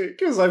watch it,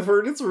 because I've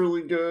heard it's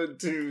really good,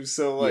 too,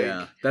 so,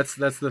 Yeah, that's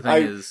the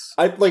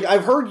thing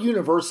I've heard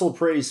universal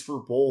praise for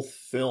both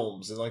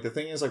films, and, the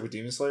thing is, with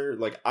Demon Slayer,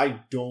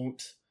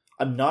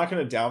 I'm not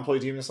going to downplay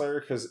Demon Slayer,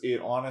 because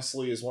it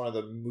honestly is one of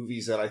the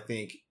movies that I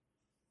think,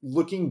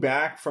 looking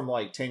back from,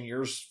 10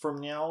 years from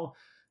now,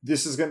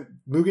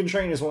 Mugen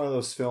Train is one of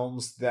those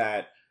films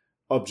that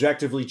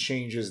objectively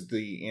changes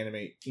the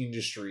anime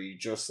industry,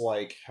 just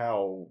like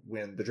how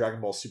when the Dragon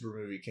Ball Super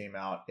movie came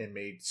out and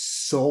made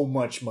so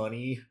much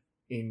money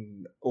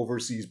in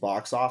overseas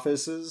box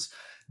offices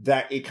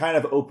that it kind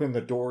of opened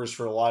the doors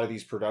for a lot of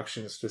these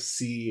productions to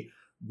see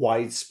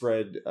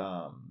widespread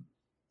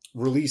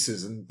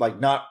releases, and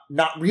not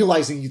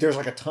realizing there's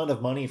a ton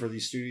of money for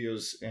these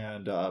studios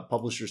and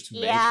publishers to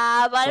make.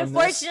 Yeah, but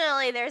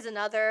unfortunately there's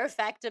another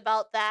effect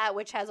about that,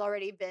 which has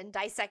already been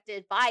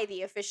dissected by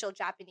the official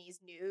Japanese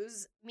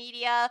news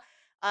media,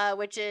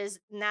 which is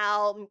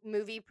now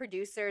movie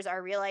producers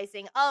are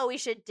realizing, we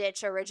should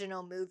ditch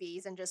original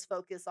movies and just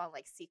focus on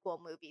sequel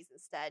movies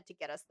instead to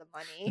get us the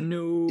money.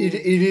 No, it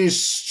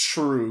is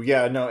true.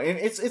 Yeah, no, and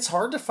it's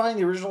hard to find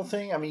the original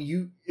thing. I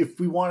mean, if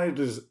we wanted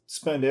to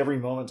spend every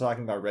moment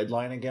talking about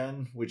Redline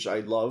again, which I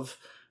love,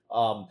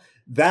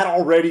 that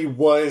already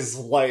was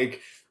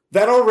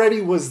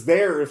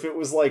there. If it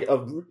was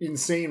a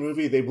insane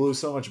movie they blew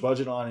so much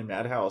budget on in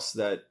Madhouse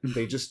that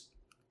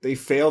they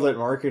failed at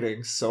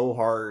marketing so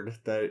hard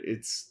that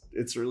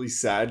it's really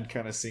sad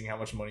kind of seeing how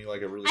much money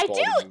like a really I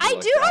quality movie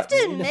like do have that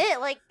to made. admit,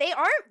 like, they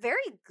aren't very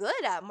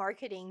good at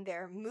marketing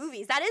their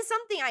movies. That is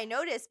something I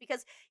noticed,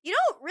 because you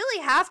don't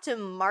really have to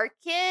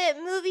market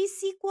movie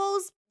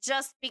sequels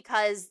just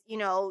because, you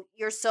know,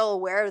 you're so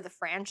aware of the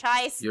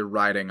franchise. You're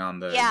riding on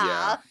the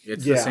Yeah.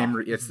 It's Yeah. the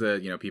same. It's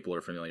the people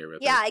are familiar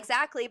with. Yeah, it.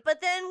 exactly. But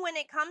then when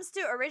it comes to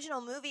original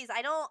movies,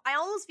 I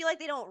almost feel like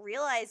they don't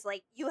realize,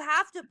 like, you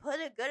have to put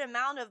a good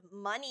amount of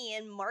money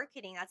in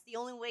marketing. That's the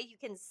only way you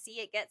can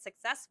see it get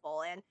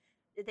successful, and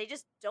they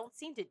just don't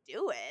seem to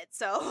do it.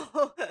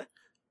 So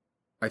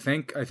I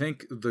think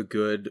the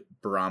good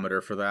barometer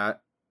for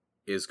that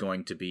is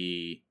going to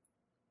be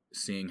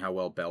seeing how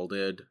well Belle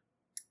did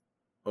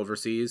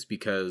overseas,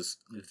 because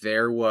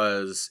there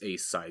was a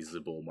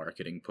sizable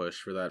marketing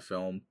push for that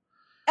film.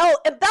 Oh,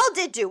 and Belle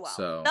did do well.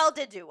 So- Belle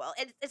did do well.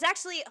 It's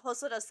actually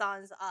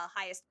Hosoda-san's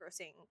highest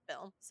grossing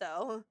film.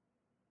 So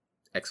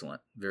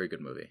Excellent, very good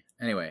movie.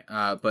 Anyway,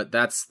 but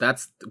that's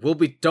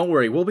don't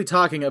worry, we'll be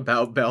talking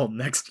about Belle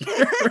next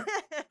year.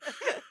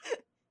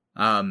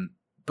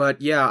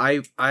 But yeah,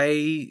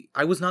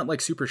 I was not like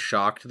super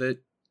shocked that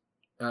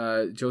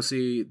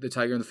Josie the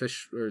Tiger and the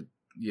Fish, or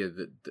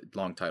the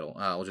long title,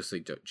 I'll just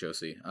say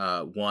Josie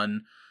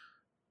won,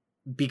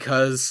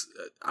 because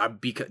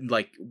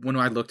like when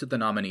I looked at the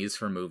nominees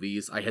for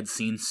movies, I had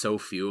seen so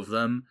few of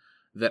them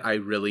that I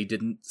really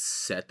didn't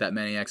set that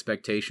many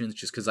expectations,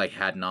 just because I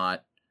had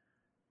not,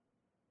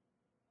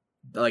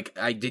 like,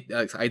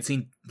 I'd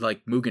seen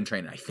like Mugen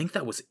Train, and I think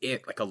that was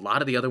it. Like a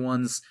lot of the other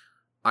ones,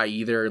 I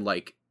either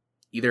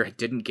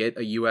didn't get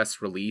a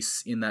US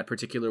release in that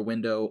particular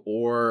window,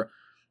 or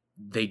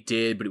they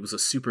did, but it was a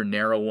super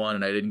narrow one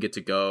and I didn't get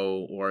to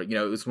go, or, you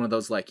know, it was one of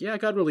those like, yeah,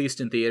 it got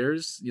released in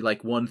theaters,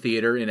 like one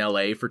theater in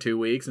LA for 2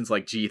 weeks, and it's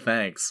like, gee,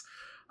 thanks.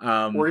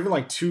 Or even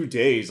like 2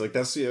 days. Like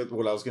that's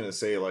what I was gonna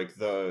say. Like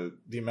the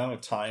amount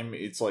of time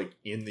it's like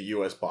in the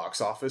US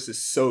box office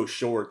is so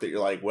short that you're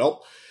like,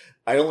 well,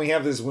 I only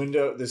have this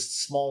window, this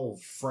small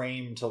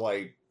frame to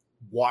like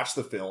watch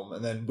the film,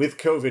 and then with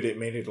COVID it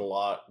made it a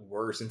lot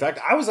worse. In fact,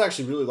 I was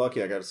actually really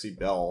lucky I got to see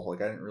Belle.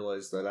 Like I didn't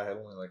realize that I had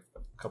only like a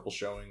couple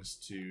showings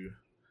to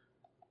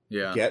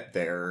get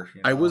there,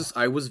 you know?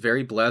 I was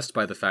very blessed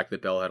by the fact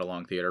that Belle had a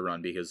long theater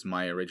run, because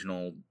my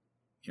original,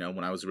 you know,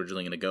 when I was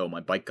originally going to go, my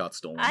bike got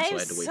stolen, so I I'm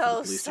had to wait so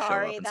for the police to show up,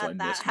 sorry and so I that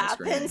missed my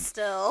screening. happened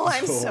still.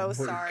 I'm so my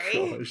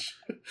sorry. gosh.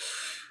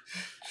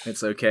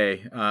 It's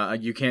okay.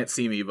 You can't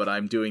see me, but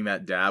I'm doing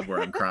that dab where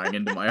I'm crying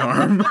into my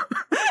arm.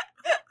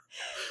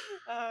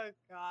 Oh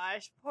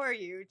gosh, poor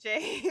you,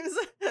 James.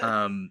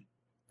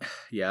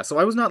 Yeah, so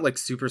I was not like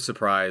super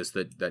surprised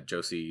that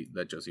Josie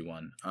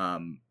won.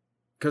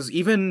 Because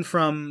even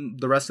from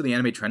the rest of the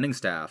anime trending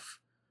staff,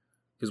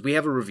 because we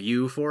have a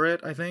review for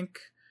it, I think,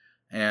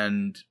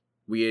 and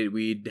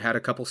we had a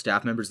couple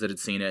staff members that had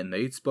seen it, and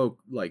they spoke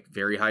like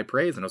very high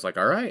praise, and I was like,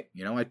 all right,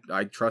 you know,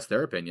 I trust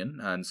their opinion,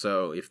 and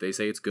so if they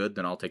say it's good,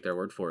 then I'll take their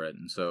word for it.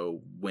 And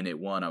so when it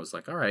won, I was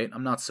like, all right,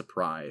 I'm not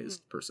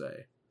surprised per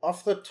se.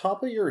 Off the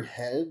top of your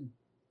head,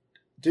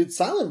 did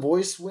Silent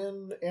Voice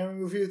win Anime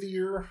Movie of the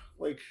Year?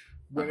 Like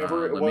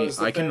whenever it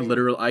was. I can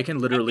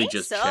literally think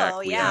just so,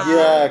 check. yeah.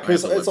 Yeah,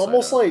 because I have the it's website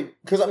almost up. like,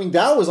 because I mean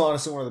that was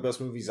honestly one of the best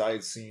movies I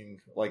had seen.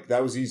 Like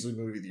that was easily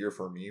movie of the year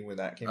for me when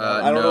that came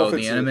out. I don't know if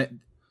it's the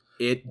anime.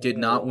 It did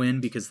not win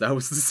because that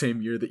was the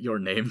same year that Your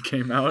Name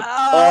came out.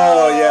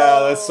 Oh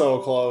yeah, that's so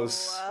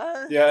close.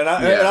 Yeah, and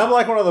Yeah. I'm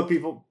like one of the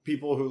people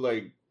who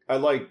like I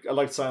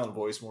like Silent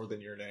Voice more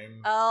than Your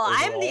Name. Oh,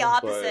 I'm the overall,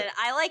 opposite.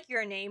 I like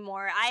Your Name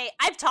more.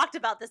 I've talked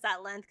about this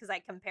at length because I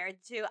compared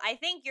the two. I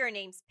think Your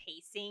Name's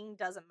pacing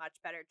does a much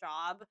better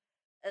job,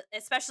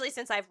 especially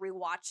since I've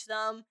rewatched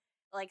them.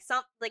 Like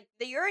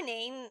the Your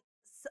Name,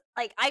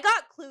 like I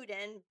got clued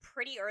in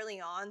pretty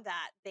early on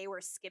that they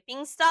were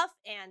skipping stuff,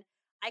 and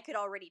I could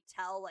already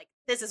tell, like,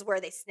 this is where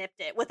they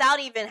snipped it. Without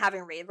even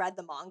having read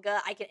the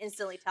manga, I can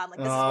instantly tell, I'm like,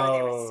 this is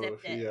where they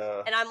snipped it.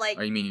 Yeah. And I'm like...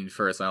 Are you meaning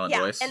for a Silent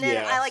Voice? And then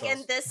Yeah, I like, sounds-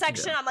 in this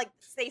section, yeah. I'm like,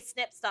 they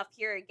snip stuff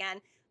here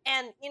again.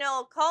 And, you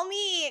know, call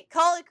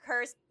it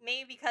cursed,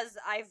 maybe because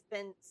I've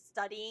been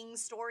studying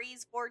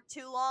stories for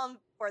too long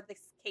for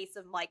this case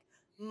of, like,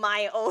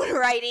 my own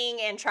writing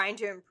and trying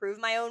to improve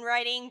my own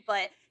writing,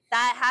 but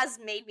that has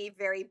made me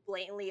very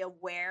blatantly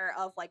aware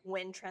of like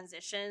when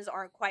transitions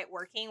aren't quite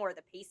working or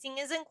the pacing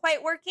isn't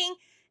quite working.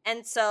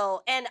 And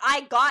so, and I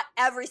got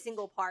every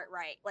single part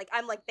right. Like,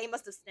 I'm like, they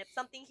must have snipped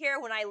something here.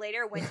 When I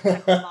later went to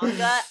check the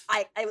manga,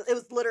 it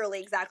was literally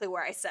exactly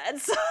where I said.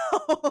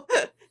 So,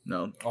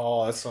 No.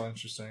 Oh, that's so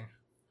interesting.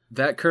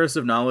 That curse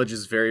of knowledge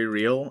is very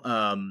real.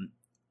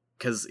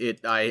 Because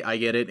I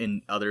get it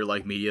in other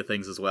like media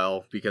things as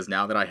well. Because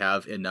now that I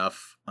have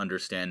enough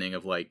understanding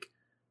of like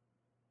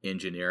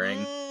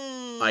engineering,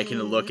 I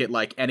can look at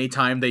like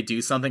anytime they do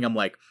something, I'm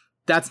like,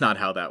 that's not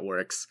how that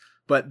works.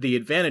 But the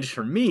advantage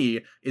for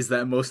me is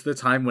that most of the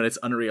time when it's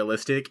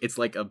unrealistic, it's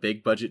like a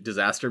big budget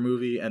disaster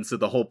movie, and so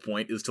the whole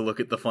point is to look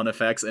at the fun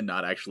effects and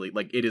not actually,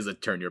 like, it is a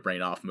turn your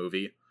brain off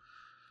movie.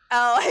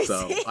 Oh, I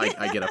So see.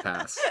 I get a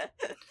pass.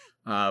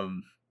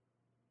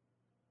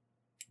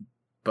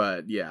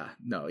 But yeah,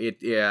 no,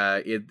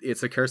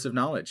 it's a curse of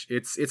knowledge.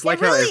 It's like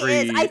how really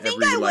every is. I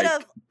think I like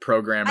would've-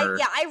 programmer.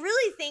 I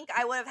really think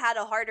I would have had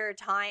a harder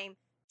time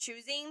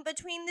choosing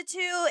between the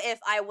two if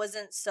I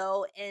wasn't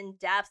so in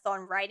depth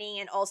on writing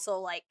and also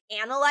like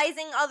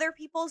analyzing other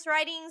people's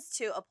writings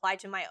to apply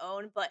to my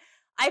own. But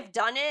I've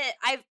done it.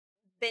 I've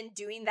been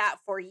doing that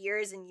for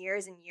years and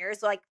years and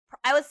years. Like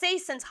I would say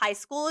since high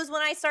school is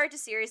when I started to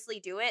seriously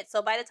do it.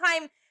 So by the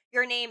time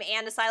Your Name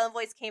and A Silent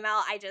Voice came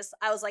out,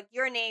 I was like,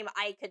 Your Name,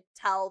 I could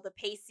tell the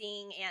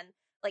pacing and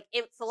like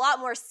it's a lot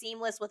more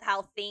seamless with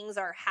how things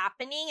are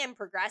happening and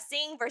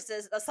progressing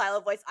versus A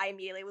Silent Voice. I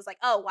immediately was like,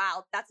 oh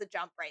wow, that's a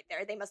jump right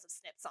there. They must have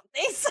snipped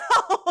something.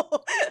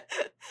 So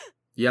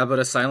Yeah, but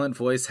A Silent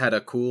Voice had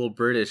a cool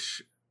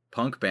British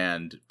punk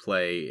band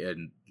play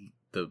in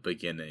the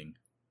beginning.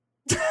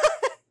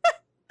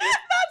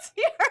 that's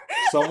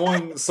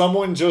here.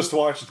 Someone just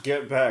watched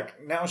Get Back,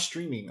 now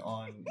streaming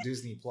on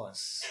Disney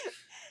Plus.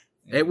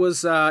 It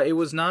was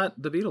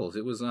not the Beatles.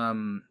 It was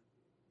No,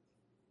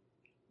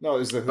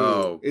 it's the Who.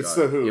 Oh, it's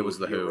God. the Who. It was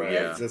the You're Who. right.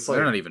 Yeah, It's they're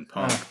like not even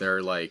punk.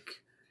 They're like,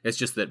 it's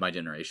just that my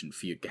generation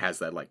has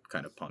that like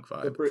kind of punk the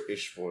vibe.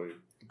 British voice.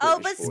 Oh,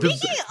 but speaking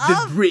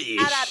The of British.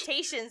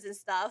 adaptations and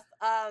stuff,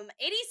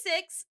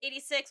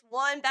 86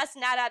 won Best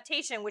in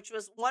Adaptation, which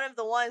was one of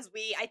the ones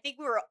I think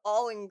we were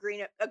all in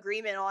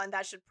agreement on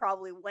that should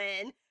probably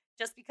win,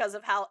 just because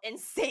of how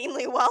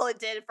insanely well it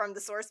did from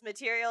the source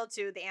material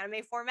to the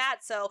anime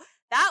format. So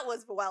that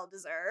was well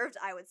deserved,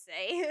 I would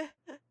say.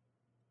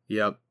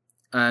 Yep,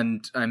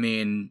 and I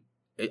mean,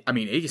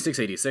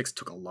 86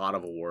 took a lot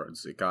of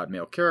awards. It got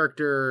male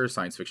character,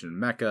 science fiction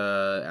and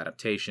mecha,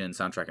 adaptation,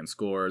 soundtrack and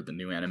score, the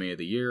new anime of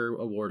the year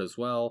award as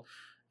well,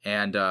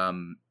 and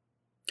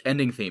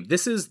ending theme.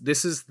 This is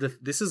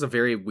a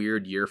very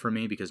weird year for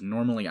me because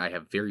normally I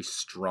have very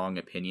strong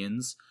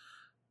opinions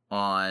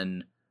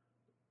on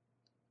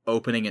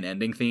opening and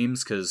ending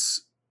themes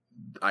because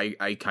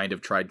I kind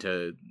of try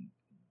to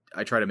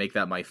make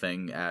that my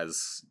thing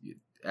as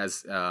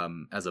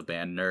a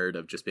band nerd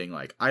of just being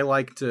like, I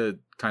like to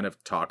kind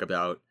of talk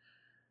about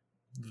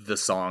the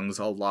songs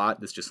a lot.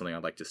 That's just something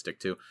I'd like to stick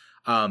to.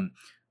 And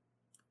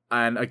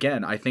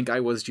again, I think I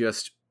was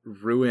just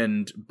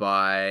ruined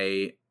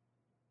by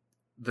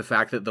the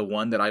fact that the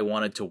one that I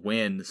wanted to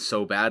win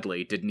so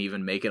badly didn't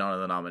even make it onto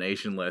the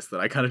nomination list that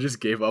I kind of just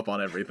gave up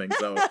on everything.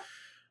 So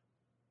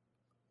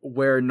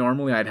where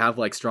normally I'd have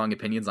like strong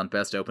opinions on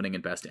best opening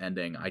and best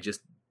ending, I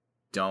just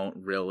don't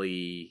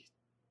really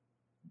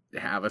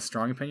have a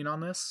strong opinion on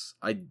this.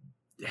 I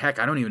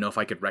don't even know if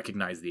I could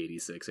recognize the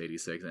 86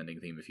 ending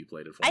theme if you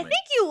played it for me. I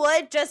think you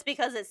would, just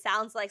because it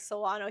sounds like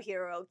Sawano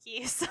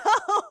Hiroki. So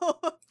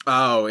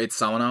oh, it's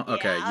Sawano?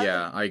 Okay,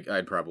 Yeah.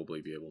 I'd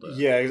probably be able to.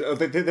 Yeah,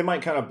 they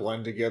might kind of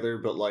blend together,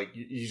 but like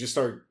you just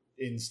start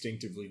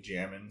instinctively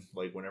jamming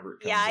like whenever it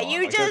comes Yeah, on.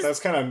 you Like, just- that's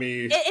kind of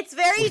me. it's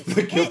very with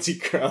the guilty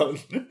crowd.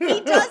 he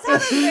does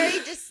have a very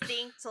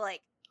distinct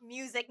like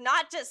music,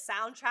 not just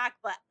soundtrack,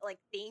 but like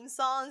theme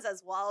songs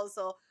as well.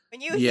 So when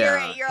you hear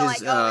Yeah, it, you're his,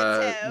 like,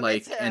 oh, it's him. like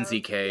it's him.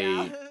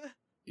 NZK.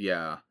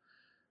 Yeah.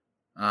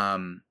 Yeah.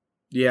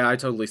 Yeah, I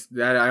totally.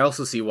 That I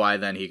also see why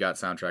then he got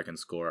soundtrack and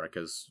score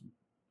because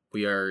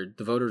the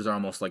voters are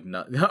almost like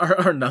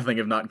are nothing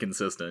if not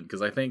consistent.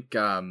 Because I think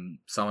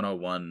Sawano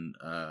won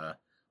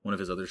one of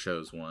his other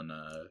shows won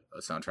a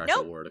soundtrack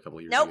Nope. award a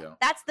couple years Nope, ago.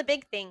 that's the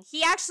big thing.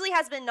 He actually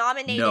has been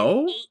nominated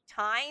No? 8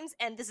 times,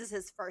 and this is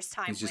his first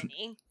time He's just-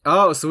 winning.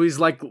 Oh, so he's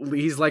like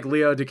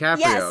Leo DiCaprio,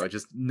 Yes.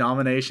 just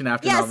nomination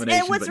after Yes,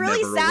 nomination. and what's but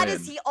really never sad a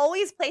is win. he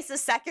always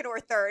places second or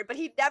third, but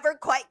he never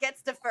quite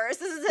gets to first.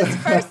 This is his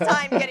first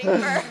time getting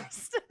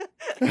first.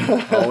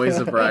 Always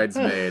a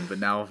bridesmaid, but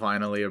now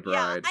finally a Yeah,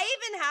 bride. I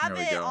even have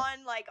There we it go.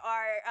 on like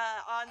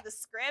our on the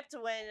script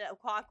when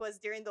Kwok was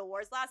during the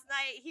awards last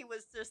night. He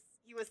was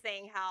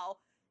saying how,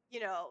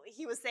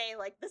 he was saying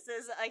like this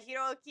is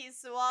Hiroki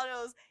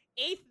Sawano's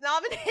 8th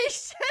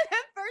nomination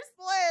and first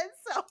win.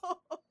 So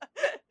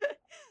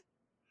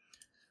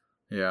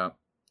Yeah.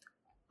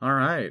 All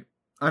right.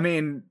 I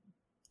mean,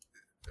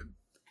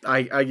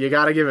 I you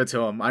gotta give it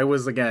to him. I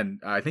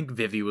think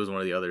Vivi was one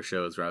of the other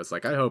shows where I was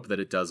like, I hope that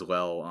it does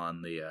well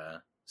on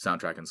the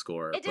soundtrack and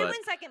score. it did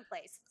win second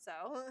place. So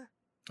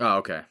Oh,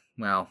 okay.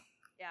 Well,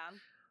 yeah.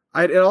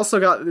 Vivi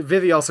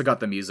also got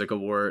the music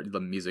award,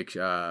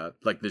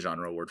 like the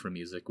genre award for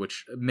music,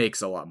 which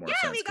makes a lot more Yeah,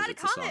 sense. we got 'cause a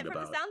it's a song comment from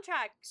the about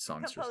soundtrack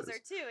songstresses. composer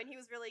too, and he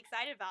was really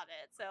excited about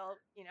it. So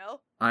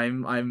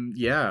I'm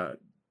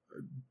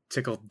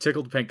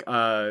tickled pink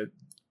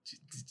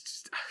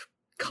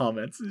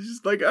comments. It's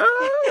just like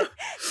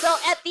So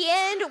at the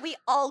end, we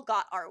all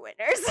got our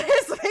winners.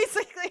 Is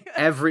basically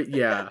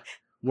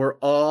we're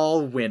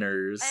all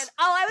winners. And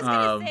I was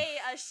gonna say,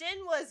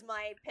 Shin was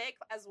my pick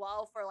as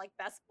well for like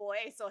best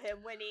boy. So him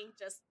winning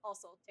just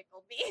also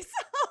tickled me.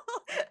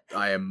 So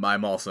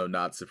I'm also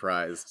not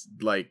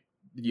surprised. Like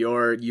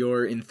your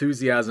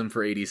enthusiasm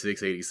for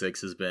 86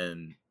 has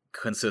been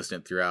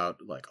consistent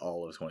throughout like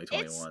all of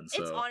 2021.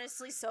 It's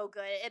honestly so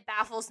good. It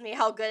baffles me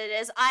how good it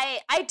is.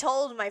 I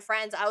told my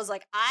friends, I was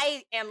like,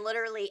 I am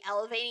literally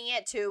elevating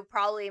it to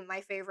probably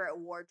my favorite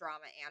war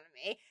drama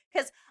anime,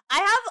 because I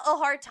have a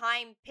hard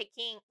time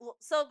picking.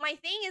 So my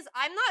thing is,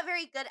 I'm not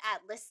very good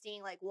at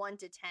listing like 1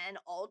 to 10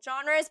 all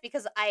genres,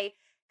 because I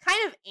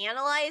kind of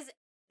analyze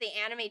the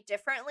anime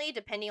differently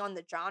depending on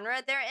the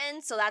genre they're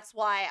in. So that's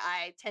why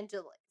I tend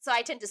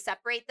to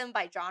separate them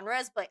by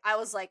genres. But I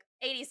was like,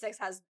 86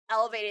 has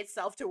elevated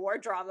itself to war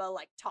drama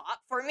like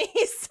top for me.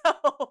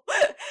 So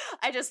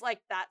I just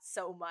like that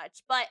so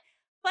much. But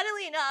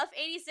funnily enough,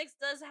 86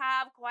 does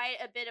have quite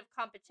a bit of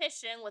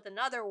competition with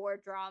another war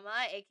drama,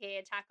 aka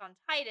Attack on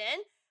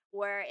Titan,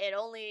 where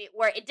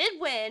it did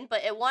win,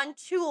 but it won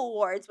 2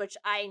 awards, which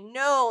I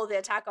know the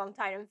Attack on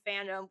Titan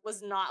fandom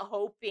was not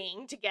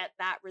hoping to get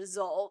that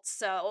result.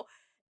 So,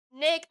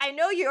 Nick, I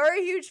know you're a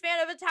huge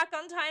fan of Attack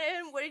on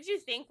Titan. What did you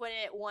think when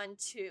it won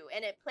 2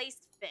 and it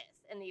placed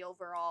 5th in the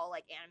overall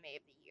like anime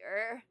of the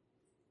year?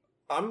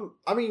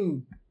 I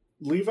mean,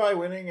 Levi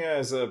winning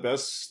as a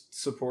best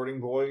supporting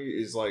boy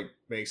is like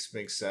makes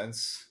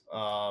sense.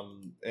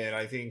 And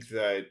I think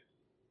that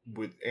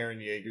with Eren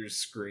Yeager's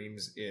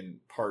screams in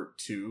part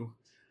 2,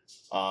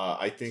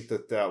 I think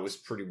that was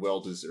pretty well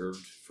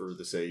deserved for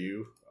the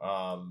Seiyu.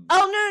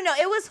 No,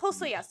 it was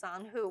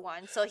Hosoya-san who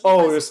won. So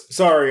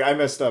sorry, I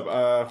messed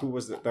up. Who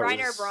was that?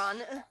 Reiner Braun.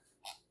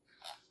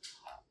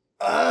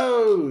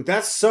 Oh,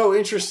 that's so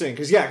interesting.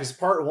 Because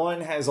part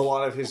 1 has a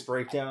lot of his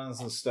breakdowns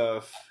and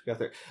stuff. Got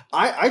there.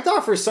 I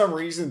thought for some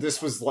reason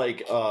this was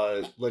like,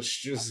 let's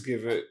just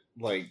give it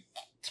like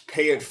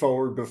pay it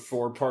forward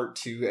before part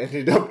 2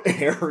 ended up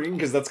airing,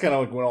 because that's kind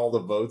of like when all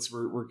the votes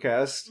were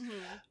cast. Mm-hmm.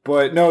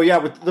 But no, yeah,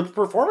 but the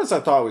performance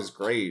I thought was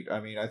great. I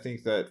mean, I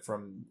think that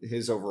from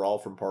his overall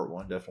from part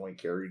 1 definitely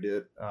carried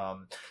it.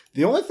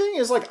 The only thing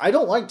is, like, I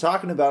don't like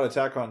talking about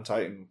Attack on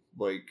Titan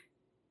like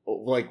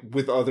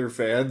with other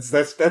fans.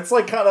 That's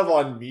like kind of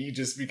on me,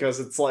 just because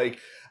it's like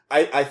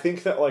I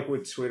think that like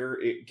with Twitter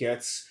it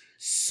gets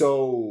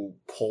so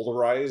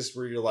polarized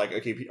where you're like,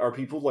 okay, are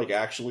people like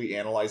actually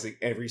analyzing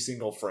every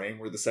single frame,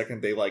 where the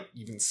second they like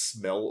even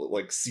smell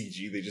like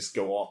CG, they just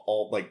go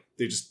all like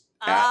they just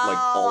at like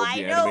all of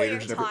the animators. I know what you're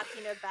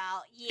talking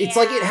about. Yeah. It's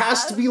like it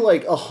has to be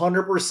like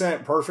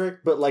 100%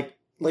 perfect, but like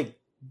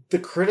the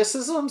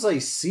criticisms I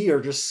see are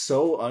just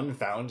so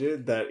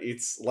unfounded that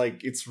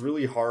it's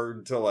really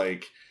hard to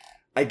like,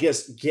 I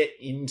guess, get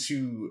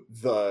into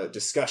the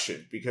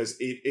discussion, because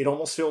it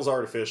almost feels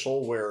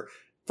artificial, where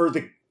for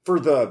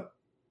the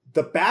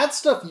bad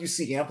stuff you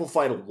see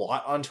amplified a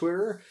lot on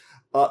Twitter,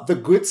 the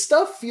good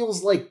stuff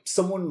feels like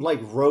someone like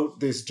wrote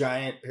this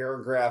giant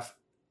paragraph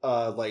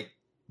like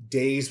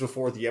days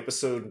before the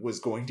episode was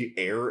going to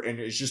air,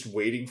 and is just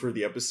waiting for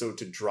the episode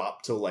to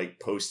drop to like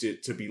post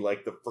it to be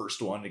like the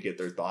first one to get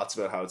their thoughts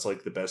about how it's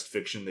like the best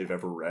fiction they've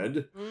ever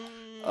read.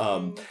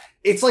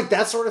 It's like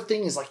that sort of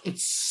thing is like,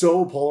 it's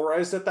so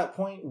polarized at that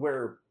point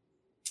where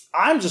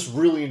I'm just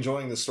really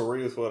enjoying the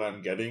story with what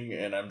I'm getting,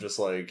 and I'm just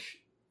like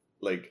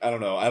I don't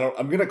know,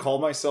 I'm gonna call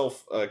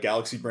myself a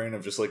galaxy brain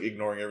of just like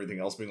ignoring everything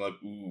else, being like,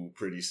 ooh,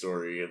 pretty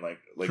story, and like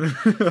but no,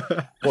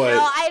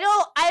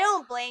 I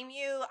don't blame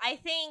you. I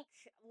think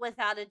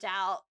without a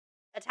doubt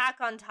Attack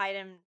on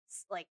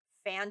Titan's like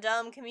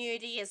fandom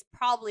community is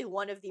probably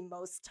one of the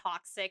most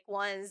toxic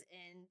ones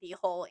in the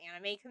whole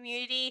anime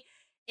community.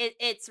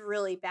 It's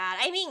really bad.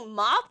 I mean,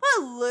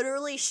 MAPPA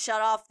literally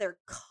shut off their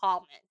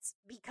comments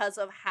because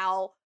of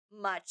how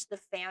much the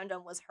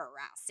fandom was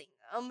harassing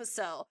them.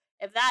 So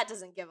if that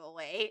doesn't give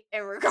away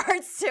in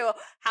regards to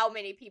how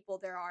many people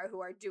there are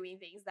who are doing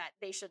things that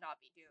they should not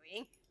be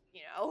doing,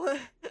 you know?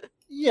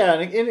 Yeah,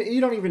 and you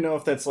don't even know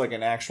if that's like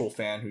an actual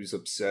fan who's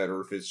upset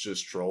or if it's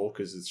just troll,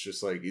 because it's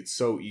just like, it's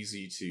so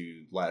easy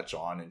to latch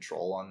on and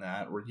troll on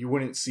that, where you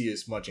wouldn't see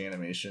as much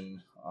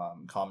animation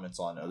comments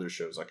on other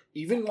shows. Like,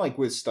 even like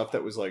with stuff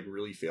that was like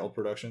really failed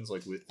productions,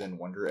 like within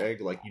Wonder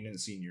Egg, like you didn't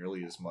see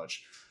nearly as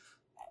much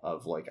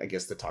of like, I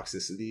guess, the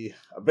toxicity.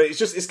 But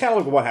it's kind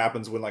of like what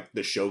happens when like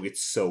the show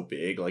gets so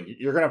big. Like,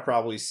 you're gonna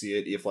probably see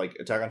it if like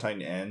Attack on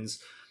Titan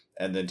ends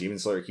and then Demon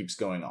Slayer keeps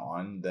going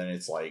on, then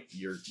it's like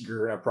you're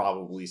gonna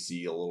probably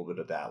see a little bit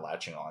of that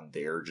latching on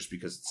there, just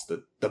because it's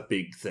the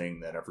big thing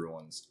that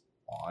everyone's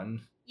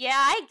on. Yeah,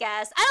 I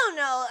guess. I don't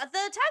know. The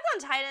Attack on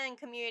Titan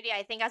community,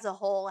 I think as a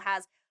whole,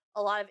 has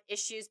a lot of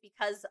issues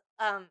because,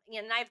 and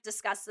I've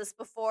discussed this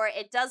before,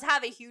 it does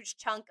have a huge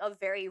chunk of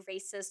very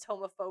racist,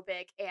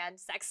 homophobic, and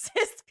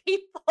sexist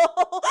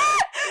people.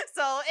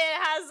 So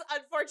it has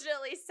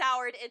unfortunately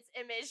soured its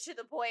image to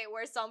the point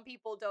where some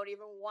people don't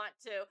even want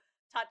to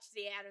touch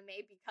the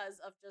anime because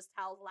of just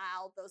how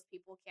loud those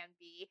people can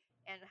be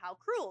and how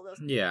cruel those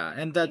people can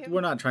and that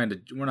we're not trying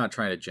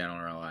to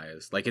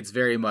generalize. Like, it's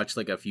very much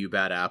like a few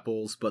bad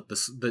apples, but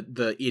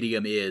the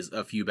idiom is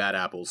a few bad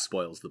apples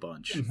spoils the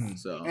bunch. Mm-hmm.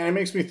 So, and it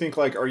makes me think,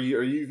 like, are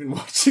you even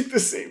watching the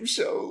same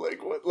show?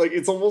 Like, what? Like,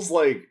 it's almost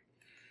like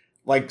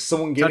Like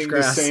someone Touch getting the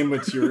grass. same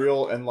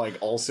material and like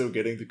also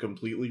getting the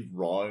completely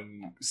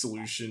wrong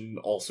solution,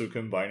 also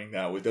combining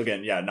that with,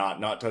 again, yeah,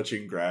 not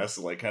touching grass,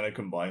 like kind of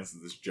combines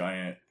this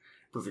giant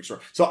perfect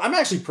story. So I'm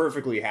actually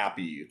perfectly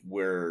happy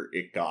where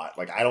it got.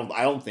 Like I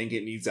don't think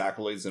it needs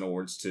accolades and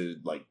awards to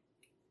like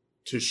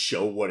to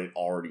show what it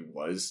already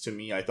was to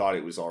me. I thought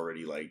it was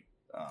already like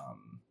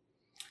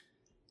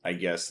I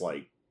guess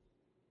like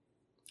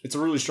it's a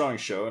really strong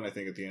show, and I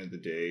think at the end of the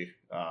day,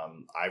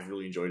 I've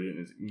really enjoyed it,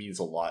 and it means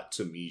a lot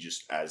to me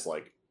just as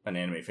like an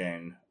anime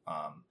fan.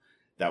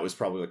 That was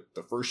probably like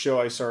the first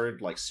show I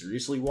started like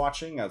seriously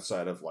watching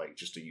outside of like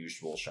just a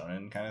usual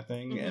shonen kind of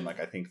thing, and like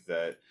I think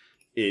that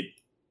it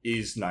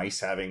is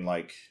nice having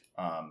like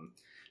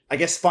I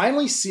guess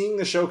finally seeing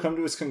the show come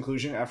to its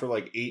conclusion after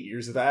like 8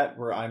 years of that,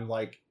 where I'm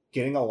like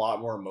getting a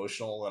lot more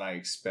emotional than I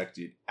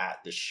expected at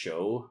the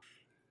show.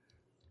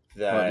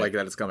 What, like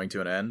that it's coming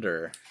to an end,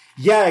 or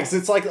yeah, because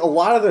it's like a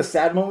lot of the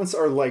sad moments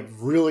are like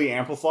really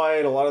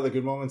amplified. A lot of the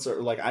good moments are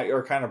like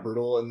are kind of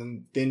brutal,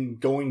 and then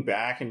going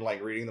back and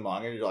like reading the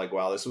manga, you're like,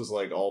 wow, this was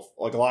like all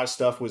like a lot of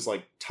stuff was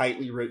like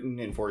tightly written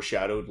and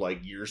foreshadowed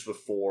like years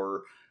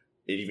before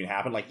it even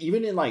happened. Like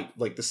even in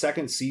like the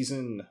second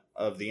season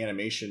of the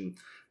animation,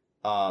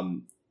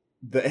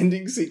 the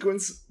ending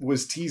sequence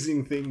was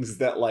teasing things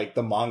that like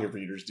the manga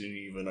readers didn't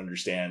even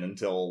understand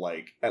until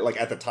like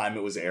at the time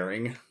it was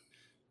airing.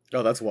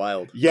 oh, that's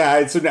wild. Yeah,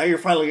 and so now you're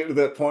finally getting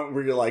to that point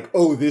where you're like,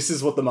 oh, this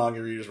is what the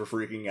manga readers were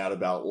freaking out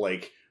about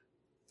like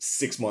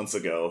 6 months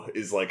ago,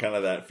 is like kind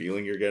of that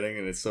feeling you're getting,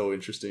 and it's so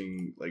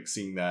interesting like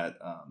seeing that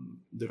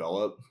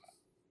develop.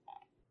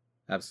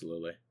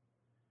 Absolutely.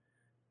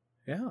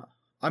 Yeah.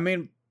 I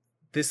mean,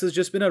 this has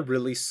just been a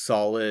really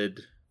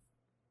solid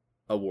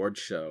award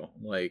show.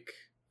 Like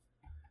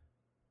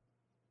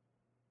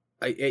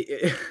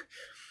I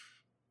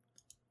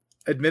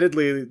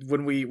admittedly,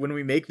 when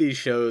we make these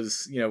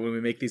shows, you know, when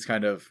we make these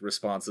kind of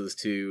responses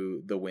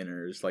to the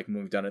winners, like when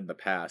we've done it in the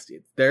past,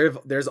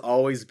 there's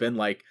always been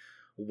like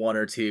one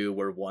or two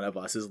where one of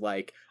us is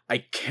like, I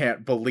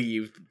can't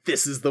believe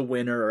this is the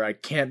winner, or I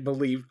can't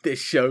believe this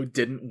show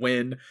didn't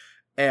win.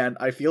 And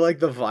I feel like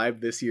the vibe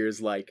this year is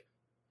like,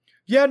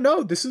 yeah,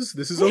 no, this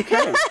is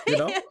okay, you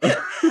know?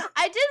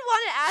 I did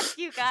want to ask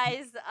you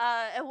guys,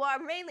 well,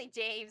 mainly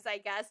James, I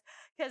guess,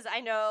 because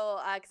I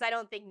know, because I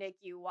don't think, Nick,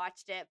 you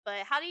watched it, but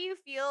how do you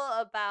feel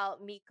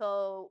about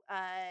Miko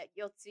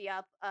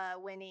Yotsuya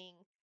winning,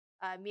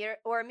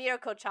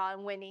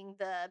 Mirako-chan winning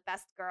the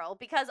best girl?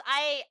 Because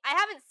I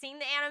haven't seen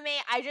the anime,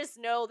 I just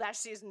know that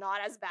she's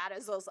not as bad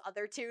as those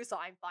other two, so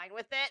I'm fine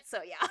with it, so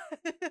yeah.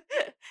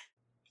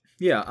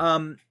 Yeah,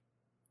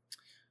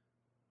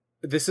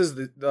 this is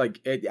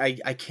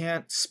I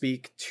can't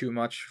speak too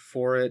much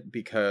for it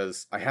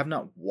because I have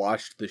not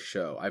watched the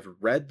show. I've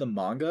read the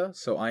manga,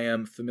 so I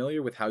am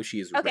familiar with how she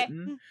is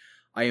written.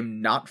 I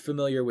am not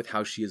familiar with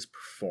how she is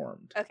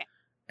performed. Okay.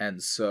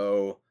 And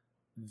so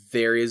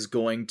there is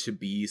going to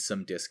be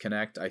some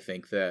disconnect. I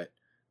think that,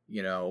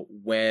 you know,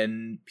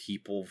 when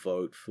people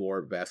vote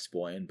for best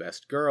boy and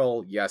best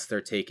girl, yes,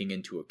 they're taking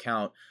into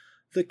account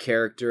the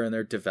character and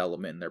their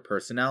development and their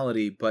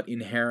personality, but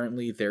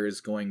inherently there is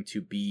going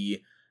to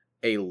be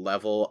a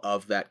level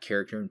of that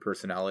character and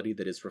personality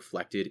that is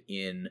reflected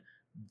in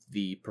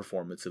the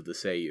performance of the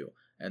seiyuu.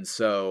 And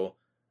so,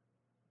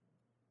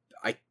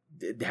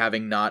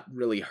 having not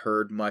really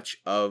heard much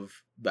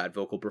of that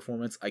vocal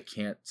performance, I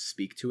can't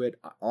speak to it.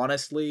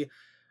 Honestly,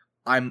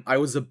 I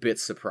was a bit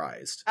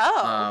surprised.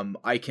 Oh.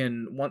 I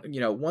can,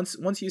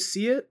 once you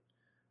see it,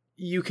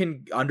 you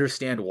can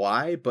understand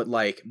why, but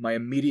like my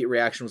immediate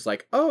reaction was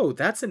like, oh,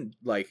 that's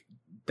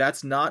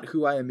not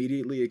who I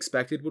immediately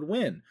expected would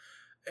win.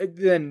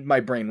 Then my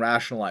brain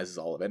rationalizes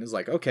all of it and is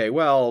like, okay,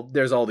 well,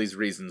 there's all these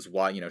reasons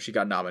why, you know, she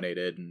got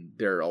nominated, and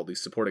there are all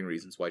these supporting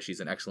reasons why she's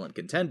an excellent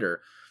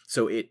contender.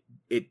 So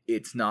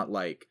it's not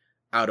like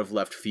out of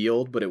left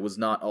field, but it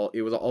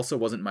also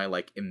wasn't my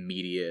like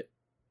immediate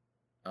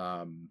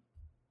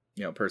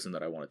person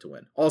that I wanted to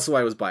win. Also,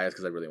 I was biased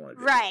because I really wanted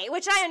to. Right,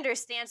 which I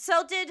understand.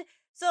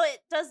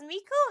 Does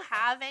Miko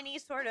have any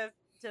sort of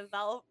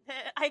development,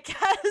 I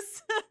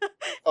guess?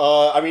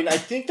 I mean, I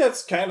think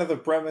that's kind of the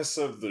premise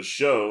of the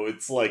show.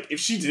 It's like, if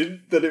she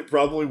didn't, then it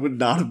probably would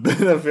not have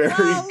been a very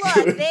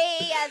good...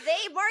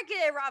 they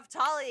marketed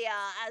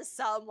Raphtalia as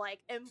some, like,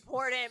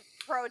 important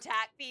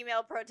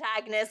female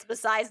protagonist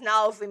besides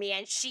Naofumi,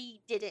 and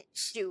she didn't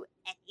do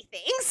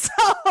anything,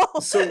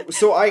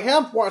 So I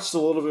have watched a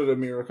little bit of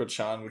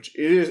Mirako-chan, which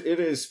it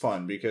is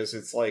fun, because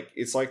it's like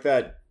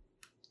that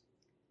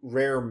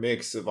rare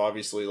mix of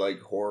obviously like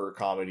horror,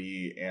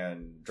 comedy,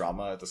 and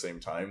drama at the same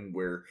time,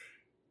 where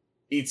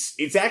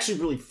it's actually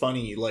really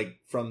funny, like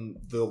from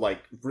the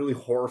like really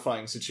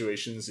horrifying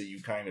situations that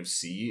you kind of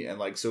see. And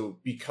like, so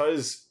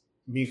because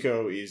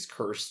Miko is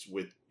cursed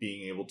with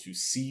being able to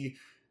see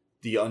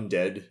the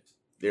undead,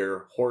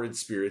 their horrid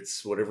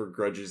spirits, whatever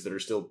grudges that are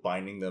still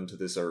binding them to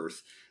this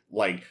earth,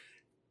 like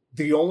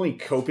the only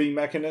coping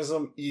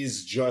mechanism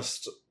is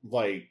just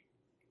like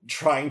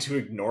trying to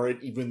ignore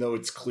it, even though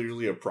it's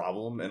clearly a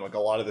problem. And like a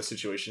lot of the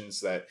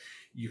situations that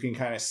you can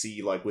kind of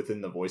see like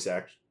within the voice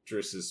actors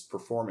actress's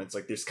performance,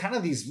 like there's kind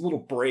of these little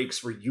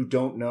breaks where you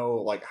don't know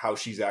like how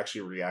she's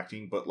actually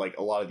reacting, but like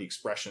a lot of the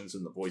expressions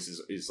and the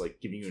voices is like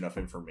giving you enough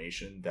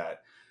information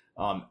that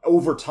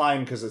over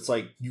time, because it's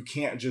like you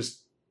can't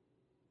just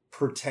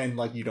pretend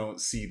like you don't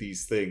see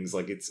these things.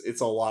 Like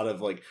it's a lot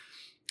of like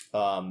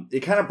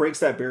it kind of breaks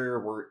that barrier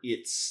where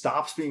it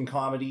stops being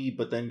comedy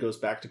but then goes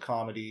back to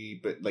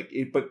comedy, but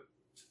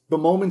the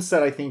moments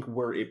that I think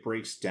where it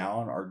breaks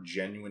down are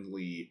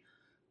genuinely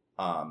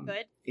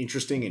Good.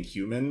 interesting and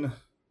human.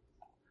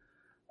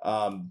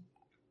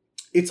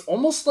 It's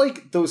almost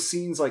like those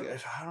scenes, like,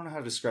 I don't know how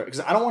to describe it,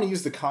 because I don't want to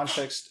use the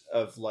context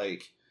of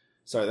like,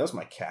 sorry, that was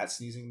my cat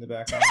sneezing in the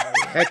background.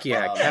 Heck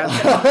yeah,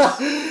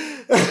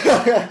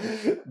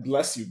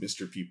 Bless you,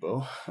 Mr.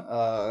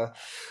 Peepo.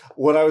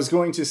 What I was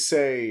going to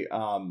say,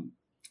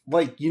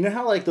 like, you know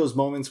how like those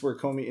moments where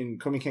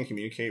Komi Can't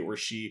Communicate, where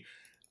she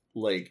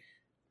like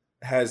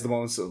has the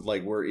moments of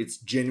like where it's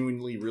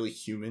genuinely really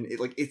human.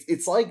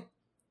 It's like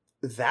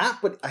that,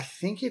 but I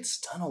think it's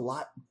done a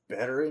lot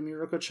better in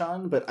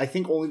Miruko-chan, but I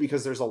think only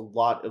because there's a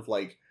lot of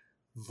like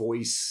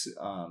voice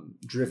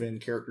driven,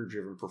 character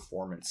driven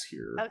performance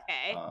here.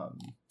 Okay.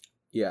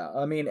 Yeah,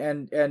 I mean,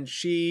 and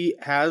she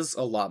has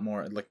a lot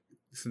more, like,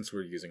 since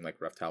we're using like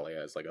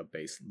Raphtalia as like a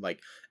base,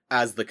 like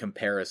as the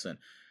comparison,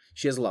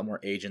 she has a lot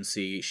more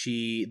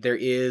agency. There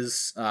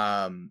is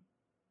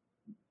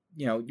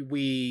you know,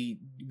 we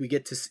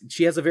get to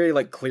she has a very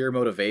like clear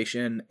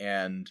motivation,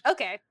 and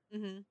Okay.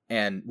 Mm-hmm.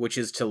 and which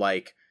is to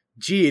like,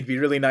 gee, it'd be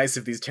really nice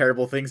if these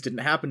terrible things didn't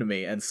happen to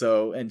me. And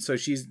so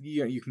she's,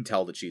 you know, you can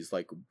tell that she's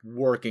like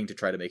working to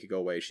try to make it go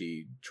away.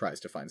 She tries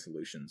to find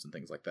solutions and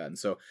things like that. And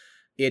so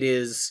it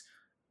is,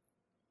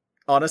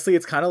 honestly,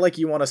 it's kind of like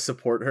you want to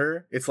support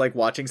her. It's like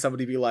watching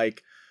somebody be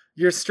like,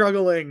 you're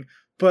struggling,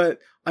 but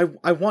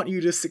I want you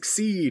to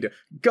succeed.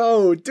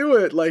 Go do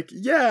it. Like,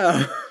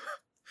 yeah.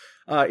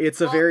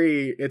 It's a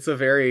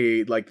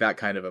very like that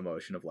kind of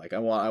emotion of like, I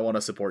want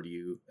to support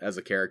you as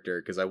a character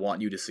because I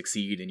want you to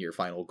succeed in your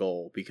final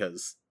goal,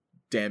 because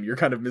damn, you're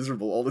kind of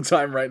miserable all the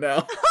time right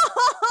now.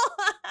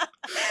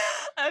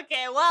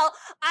 Okay, well,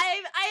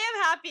 I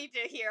am happy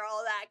to hear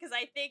all that, because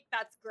I think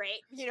that's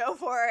great, you know,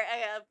 for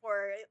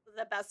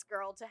the best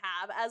girl to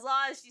have, as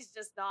long as she's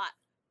just not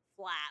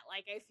flat.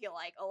 Like, I feel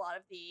like a lot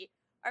of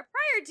our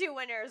prior two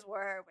winners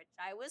were, which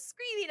I was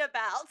screaming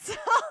about. So.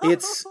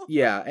 It's,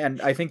 yeah,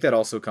 and I think that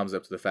also comes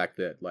up to the fact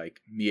that,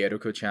 like,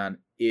 Mieruko-chan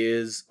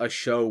is a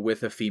show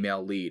with a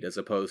female lead, as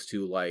opposed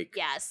to, like,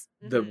 yes,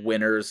 the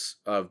winners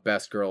of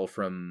Best Girl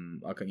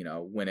from, you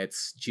know, when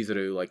it's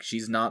Chizuru, like,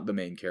 she's not the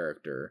main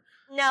character.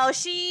 No,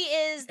 she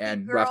is the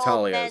And girl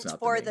Raphtalia meant is not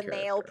for the the main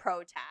male character.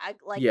 protag,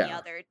 like Yeah. the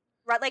other,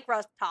 like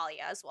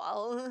Raphtalia as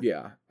well.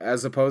 Yeah,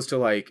 as opposed to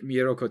like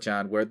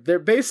Mieruko-chan, where there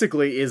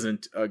basically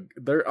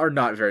there are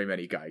not very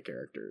many guy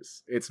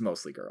characters. It's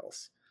mostly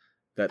girls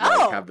that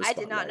like, have the I spotlight.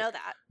 did not know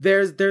that.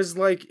 There's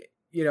like,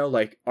 you know,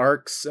 like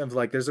arcs of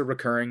like, there's a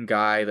recurring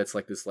guy that's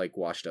like this like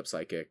washed up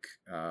psychic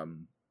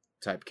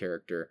type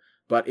character,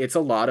 but it's a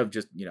lot of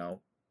just, you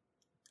know,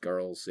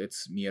 girls.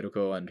 It's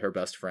Mieruko and her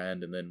best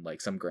friend, and then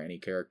like some granny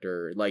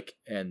character, like,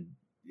 and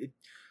it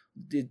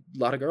a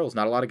lot of girls,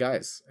 not a lot of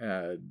guys.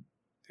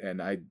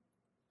 And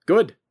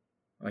good.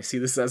 I see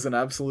this as an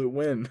absolute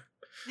win.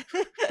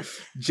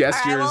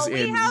 Gestures well,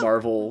 in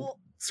Marvel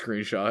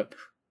screenshot.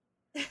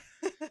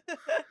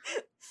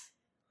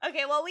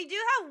 Okay, well, we do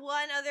have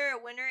one other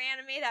winner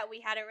anime that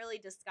we hadn't really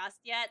discussed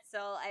yet,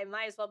 so I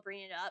might as well bring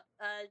it up.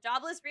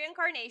 Jobless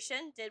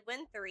Reincarnation did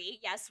win 3.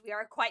 Yes, we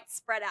are quite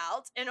spread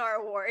out in our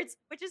awards,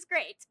 which is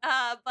great.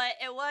 But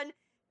it won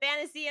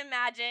Fantasy and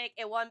Magic,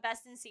 it won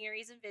Best in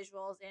Series and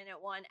Visuals, and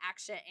it won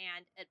Action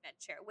and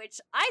Adventure, which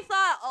I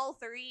thought all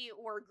 3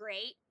 were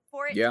great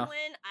for it to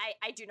win.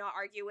 I do not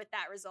argue with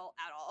that result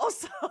at all.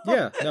 So.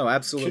 Yeah, no,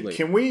 absolutely.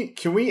 Can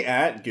we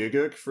at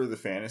Giguk for the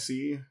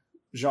fantasy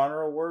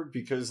genre award?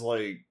 Because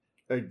like,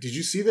 did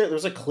you see that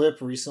there's a clip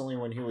recently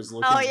when he was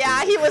looking? Oh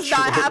yeah, he was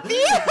not happy.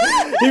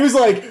 He was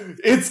like,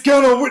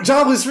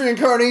 Jobless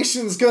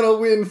Reincarnation's gonna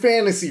win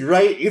fantasy,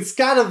 right? It's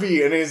gotta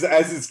be. And as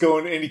it's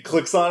going, and he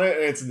clicks on it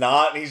and it's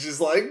not, and he's just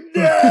like,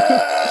 no!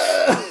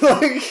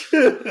 Like,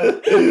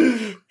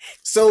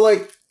 so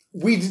like,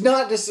 we did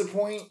not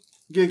disappoint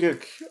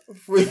Giguk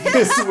for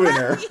this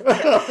winner.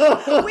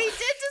 We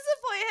did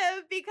disappoint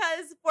him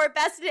because for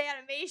Best in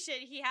Animation,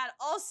 he had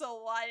also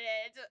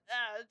wanted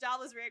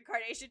Jobless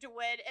Reincarnation to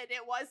win, and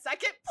it was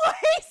second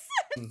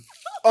place.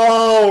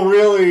 Oh,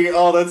 really?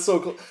 Oh, that's so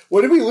cool.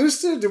 What did we lose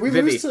to? Did we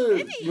Vivi. lose to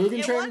Vivi.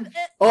 Mugen Train?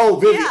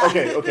 Vivi.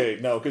 Yeah. Okay.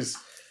 No, because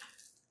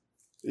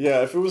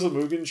yeah, if it was a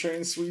Mugen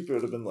Train sweep, it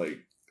would have been like,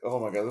 oh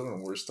my god, that would have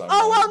been the worst time.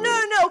 Oh well, no,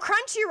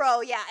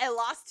 Crunchyroll, yeah, it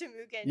lost to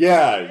Mugen.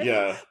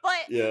 Yeah.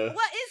 But Yeah.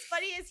 what is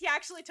funny is he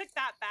actually took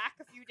that back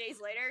a few days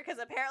later, because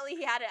apparently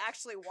he hadn't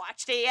actually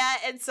watched it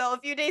yet, and so a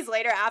few days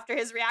later after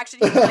his reaction,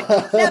 he was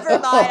like, never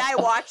mind, I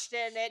watched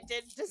it and it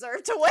didn't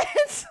deserve to win.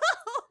 So.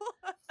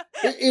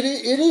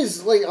 It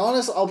is, like,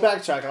 honest, I'll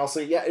backtrack. I'll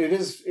say, yeah, it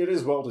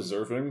is well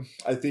deserving.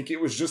 I think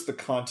it was just the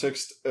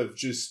context of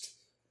just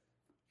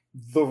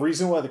the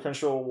reason why the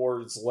Crunchyroll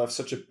Awards left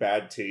such a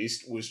bad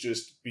taste was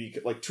just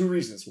like two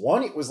reasons.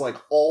 One, it was like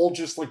all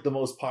just like the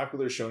most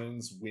popular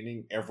shonens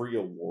winning every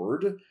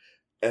award.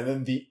 And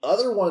then the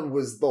other one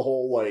was the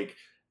whole like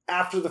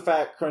after the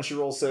fact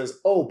Crunchyroll says,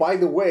 "Oh, by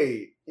the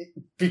way,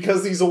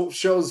 because these old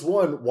shows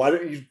won, why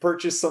don't you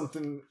purchase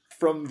something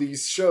from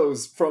these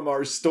shows from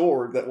our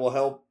store that will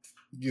help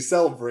you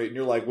celebrate?" And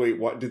you're like, "Wait,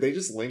 what? Did they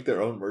just link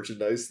their own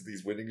merchandise to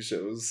these winning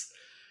shows?"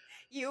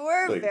 You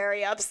were Like,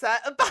 very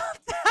upset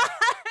about that.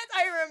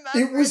 I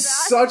remember it was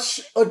that.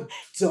 such a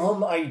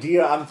dumb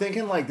idea. I'm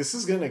thinking like this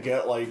is gonna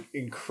get like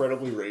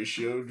incredibly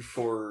ratioed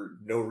for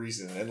no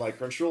reason, and like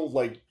Crunchyroll,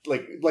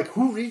 like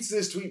who reads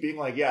this tweet being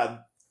like, yeah,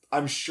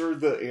 I'm sure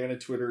the Anna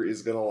Twitter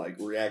is gonna like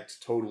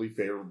react totally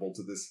favorable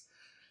to this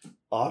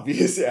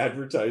obvious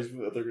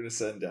advertisement that they're gonna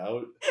send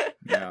out.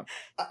 Yeah.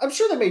 I'm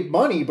sure they made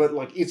money, but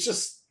like it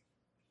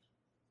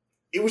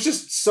was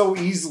just so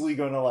easily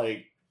gonna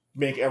like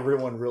make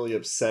everyone really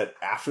upset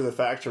after the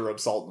fact or rub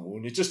salt in the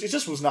wound. It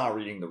just was not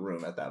reading the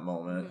room at that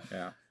moment.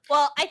 Yeah.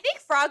 Well, I think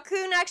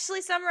Frog-kun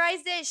actually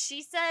summarized it.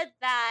 She said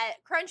that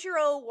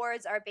Crunchyroll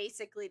Awards are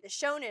basically the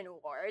Shonen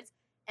Awards,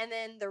 and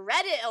then the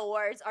Reddit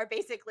Awards are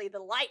basically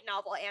the light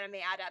novel anime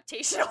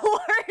adaptation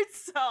awards.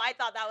 So I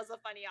thought that was a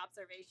funny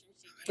observation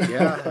she made.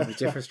 Yeah,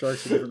 different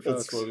strokes for different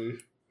folks. That's funny.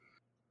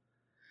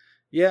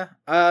 Yeah,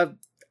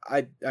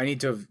 I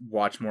need to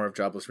watch more of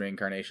Jobless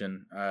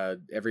Reincarnation.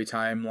 Every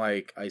time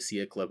like I see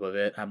a clip of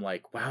it, I'm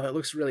like, wow, that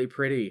looks really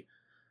pretty.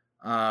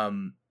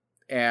 And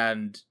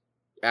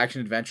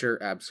action adventure,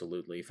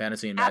 absolutely.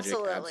 Fantasy and magic,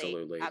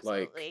 absolutely.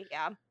 Like,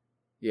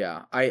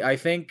 yeah. I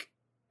think,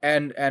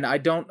 and I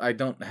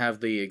don't have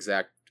the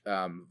exact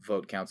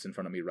vote counts in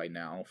front of me right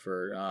now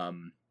for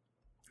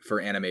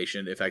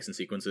animation effects and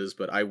sequences,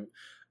 but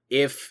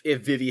if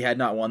Vivi had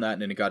not won that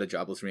and it got a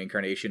Jobless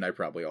Reincarnation, I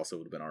probably also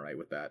would have been all right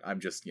with that. I'm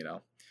just,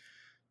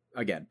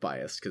 again,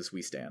 biased because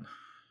we stand.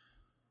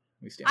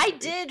 I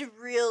did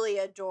really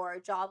adore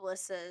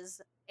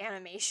Jobless's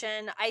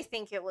animation. I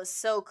think it was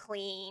so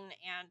clean,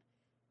 and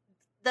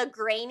the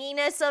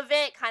graininess of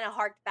it kind of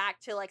harked back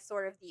to like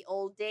sort of the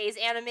old days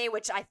anime,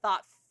 which I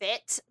thought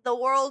fit the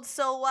world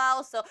so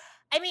well. So,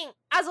 I mean,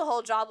 as a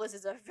whole, Jobless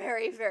is a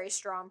very, very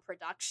strong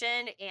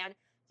production, and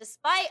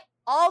despite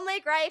all my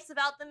gripes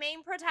about the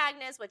main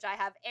protagonist, which I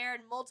have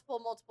aired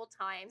multiple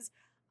times,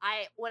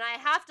 when I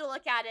have to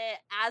look at it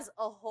as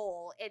a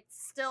whole, it's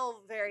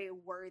still very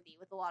worthy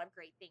with a lot of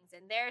great things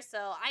in there. So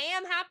I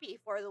am happy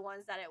for the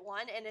ones that it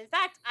won, and in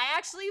fact, I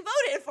actually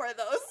voted for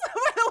those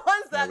for the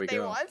ones that they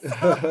won. So.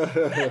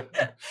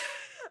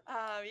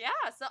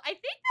 Yeah, so I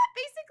think that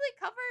basically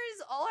covers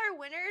all our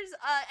winners.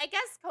 I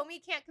guess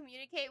Komi Can't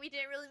Communicate we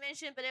didn't really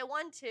mention, but it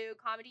won too,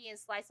 comedy and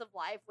slice of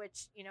life,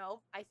 which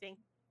I think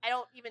I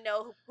don't even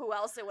know who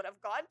else it would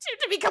have gone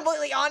to be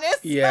completely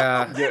honest.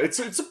 Yeah. Yeah, it's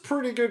a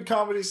pretty good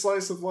comedy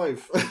slice of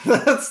life.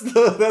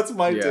 That's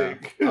my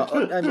take.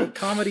 I mean,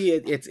 comedy,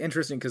 it's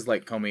interesting because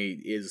like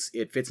Komi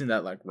it fits in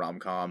that like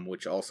rom-com,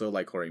 which also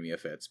like Horimiya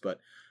fits,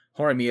 but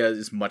Horimiya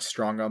is much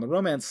stronger on the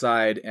romance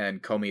side,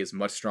 and Komi is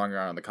much stronger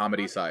on the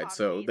comedy side.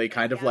 So they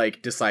kind of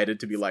like decided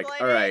to be like,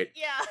 all right,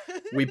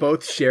 we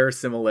both share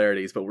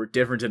similarities, but we're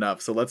different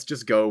enough, so let's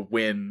just go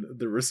win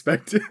the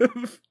respective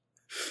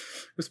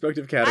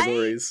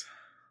categories.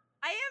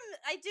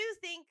 I do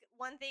think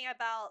one thing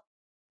about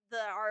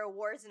our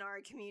awards in our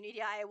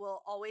community I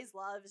will always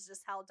love is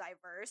just how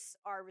diverse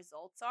our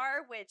results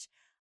are, which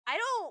I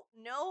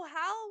don't know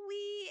how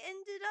we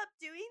ended up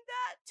doing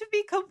that, to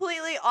be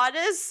completely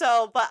honest.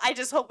 So, but I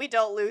just hope we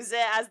don't lose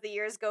it as the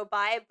years go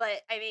by.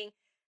 But I mean,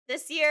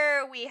 this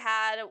year we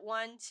had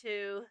 1,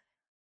 2,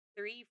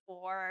 3,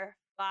 4,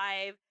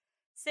 5,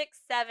 6,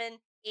 7,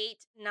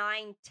 8,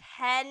 9,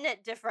 10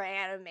 different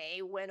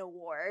anime win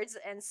awards.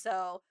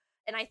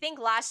 And I think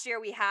last year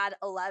we had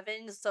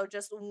 11, so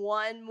just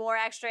one more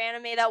extra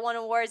anime that won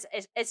awards.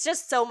 It's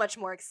just so much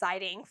more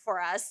exciting for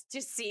us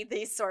to see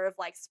these sort of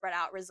like spread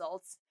out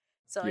results.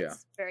 So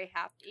it's very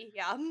happy.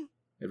 Yeah.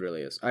 It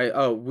really is.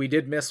 We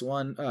did miss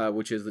one,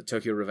 which is the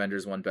Tokyo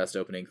Revengers won Best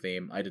Opening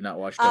Theme. I did not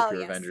watch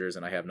Tokyo Revengers,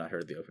 and I have not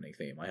heard the opening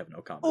theme. I have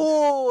no comment.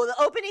 Oh,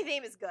 the opening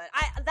theme is good.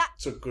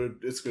 It's a good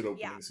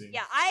opening theme.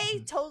 Yeah,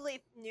 I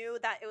totally knew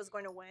that it was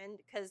going to win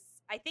because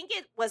I think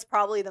it was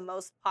probably the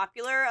most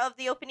popular of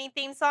the opening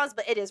theme songs,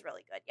 but it is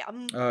really good.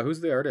 Yeah.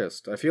 Who's the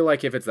artist? I feel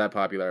like if it's that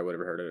popular, I would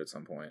have heard it at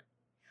some point.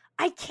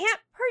 I can't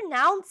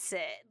pronounce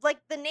it. Like,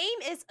 the name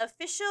is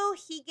Official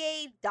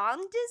Hige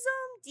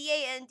Dandism?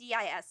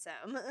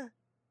 Dandism.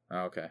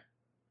 Oh, okay.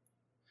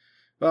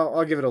 Well,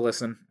 I'll give it a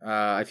listen.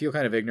 I feel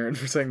kind of ignorant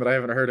for saying that I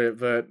haven't heard it,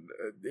 but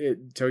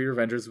Tokyo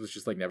Revengers was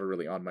just like never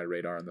really on my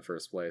radar in the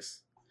first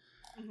place.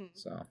 Mm-hmm.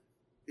 So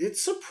it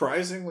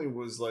surprisingly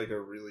was like a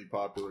really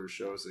popular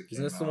show as it came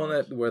Isn't this out. the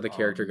one where the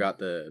character got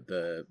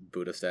the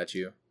Buddha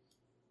statue,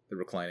 the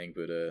reclining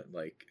Buddha?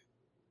 Like,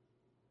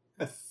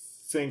 I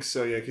think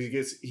so. Yeah,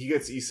 because he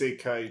gets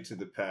isekai to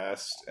the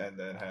past and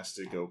then has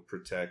to go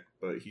protect,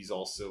 but he's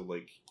also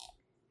like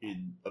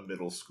in a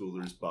middle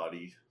schooler's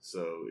body,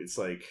 so it's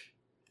like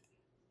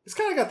it's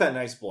kind of got that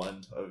nice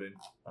blend of it.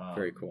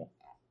 Very cool.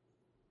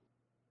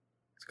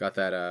 It's got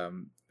that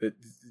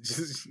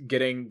just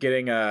getting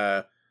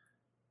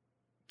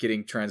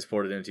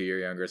transported into your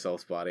younger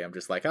self's body. I'm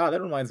just like,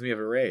 that reminds me of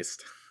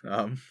Erased.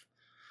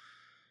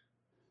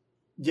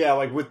 Yeah,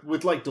 like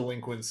with like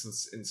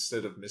delinquents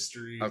instead of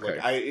mystery. Okay.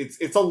 Like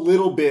it's a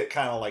little bit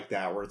kind of like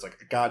that, where it's like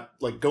I got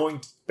like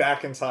going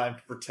back in time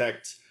to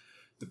protect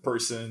the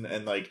person,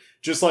 and like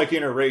just like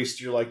in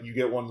Erased, you're like you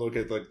get one look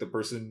at like the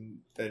person,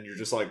 and you're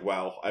just like,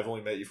 wow, I've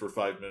only met you for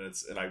 5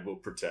 minutes, and I will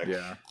protect.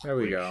 Yeah, there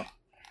we go.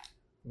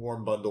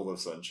 Warm bundle of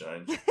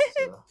sunshine.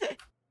 So.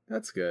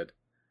 That's good.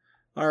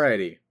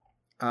 Alrighty.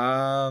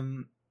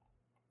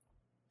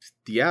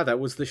 Yeah, that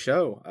was the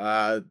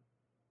show.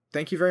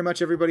 Thank you very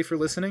much, everybody, for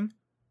listening.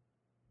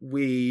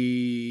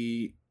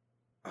 We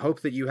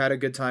hope that you had a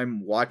good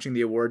time watching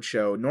the award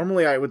show.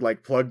 Normally I would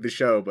like plug the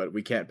show, but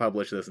we can't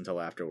publish this until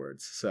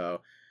afterwards.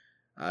 So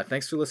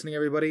thanks for listening,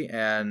 everybody,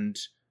 and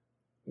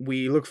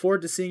we look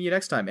forward to seeing you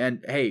next time.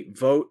 And hey,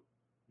 vote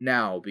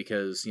now,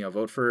 because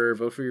vote for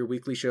your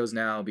weekly shows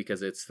now,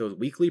 because it's those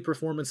weekly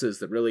performances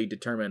that really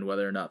determine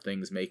whether or not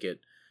things make it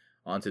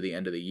onto the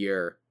end of the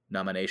year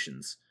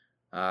nominations.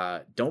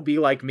 Don't be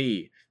like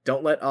me.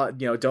 Don't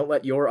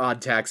let your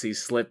odd taxi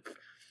slip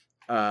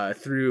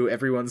through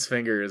everyone's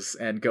fingers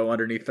and go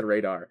underneath the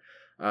radar.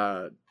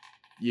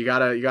 You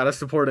gotta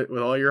support it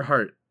with all your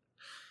heart.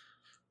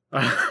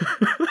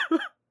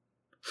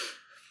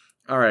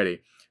 Alrighty.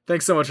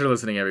 Thanks so much for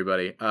listening,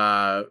 everybody.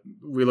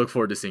 We look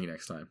forward to seeing you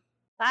next time.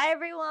 Bye,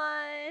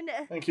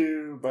 everyone. Thank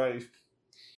you. Bye.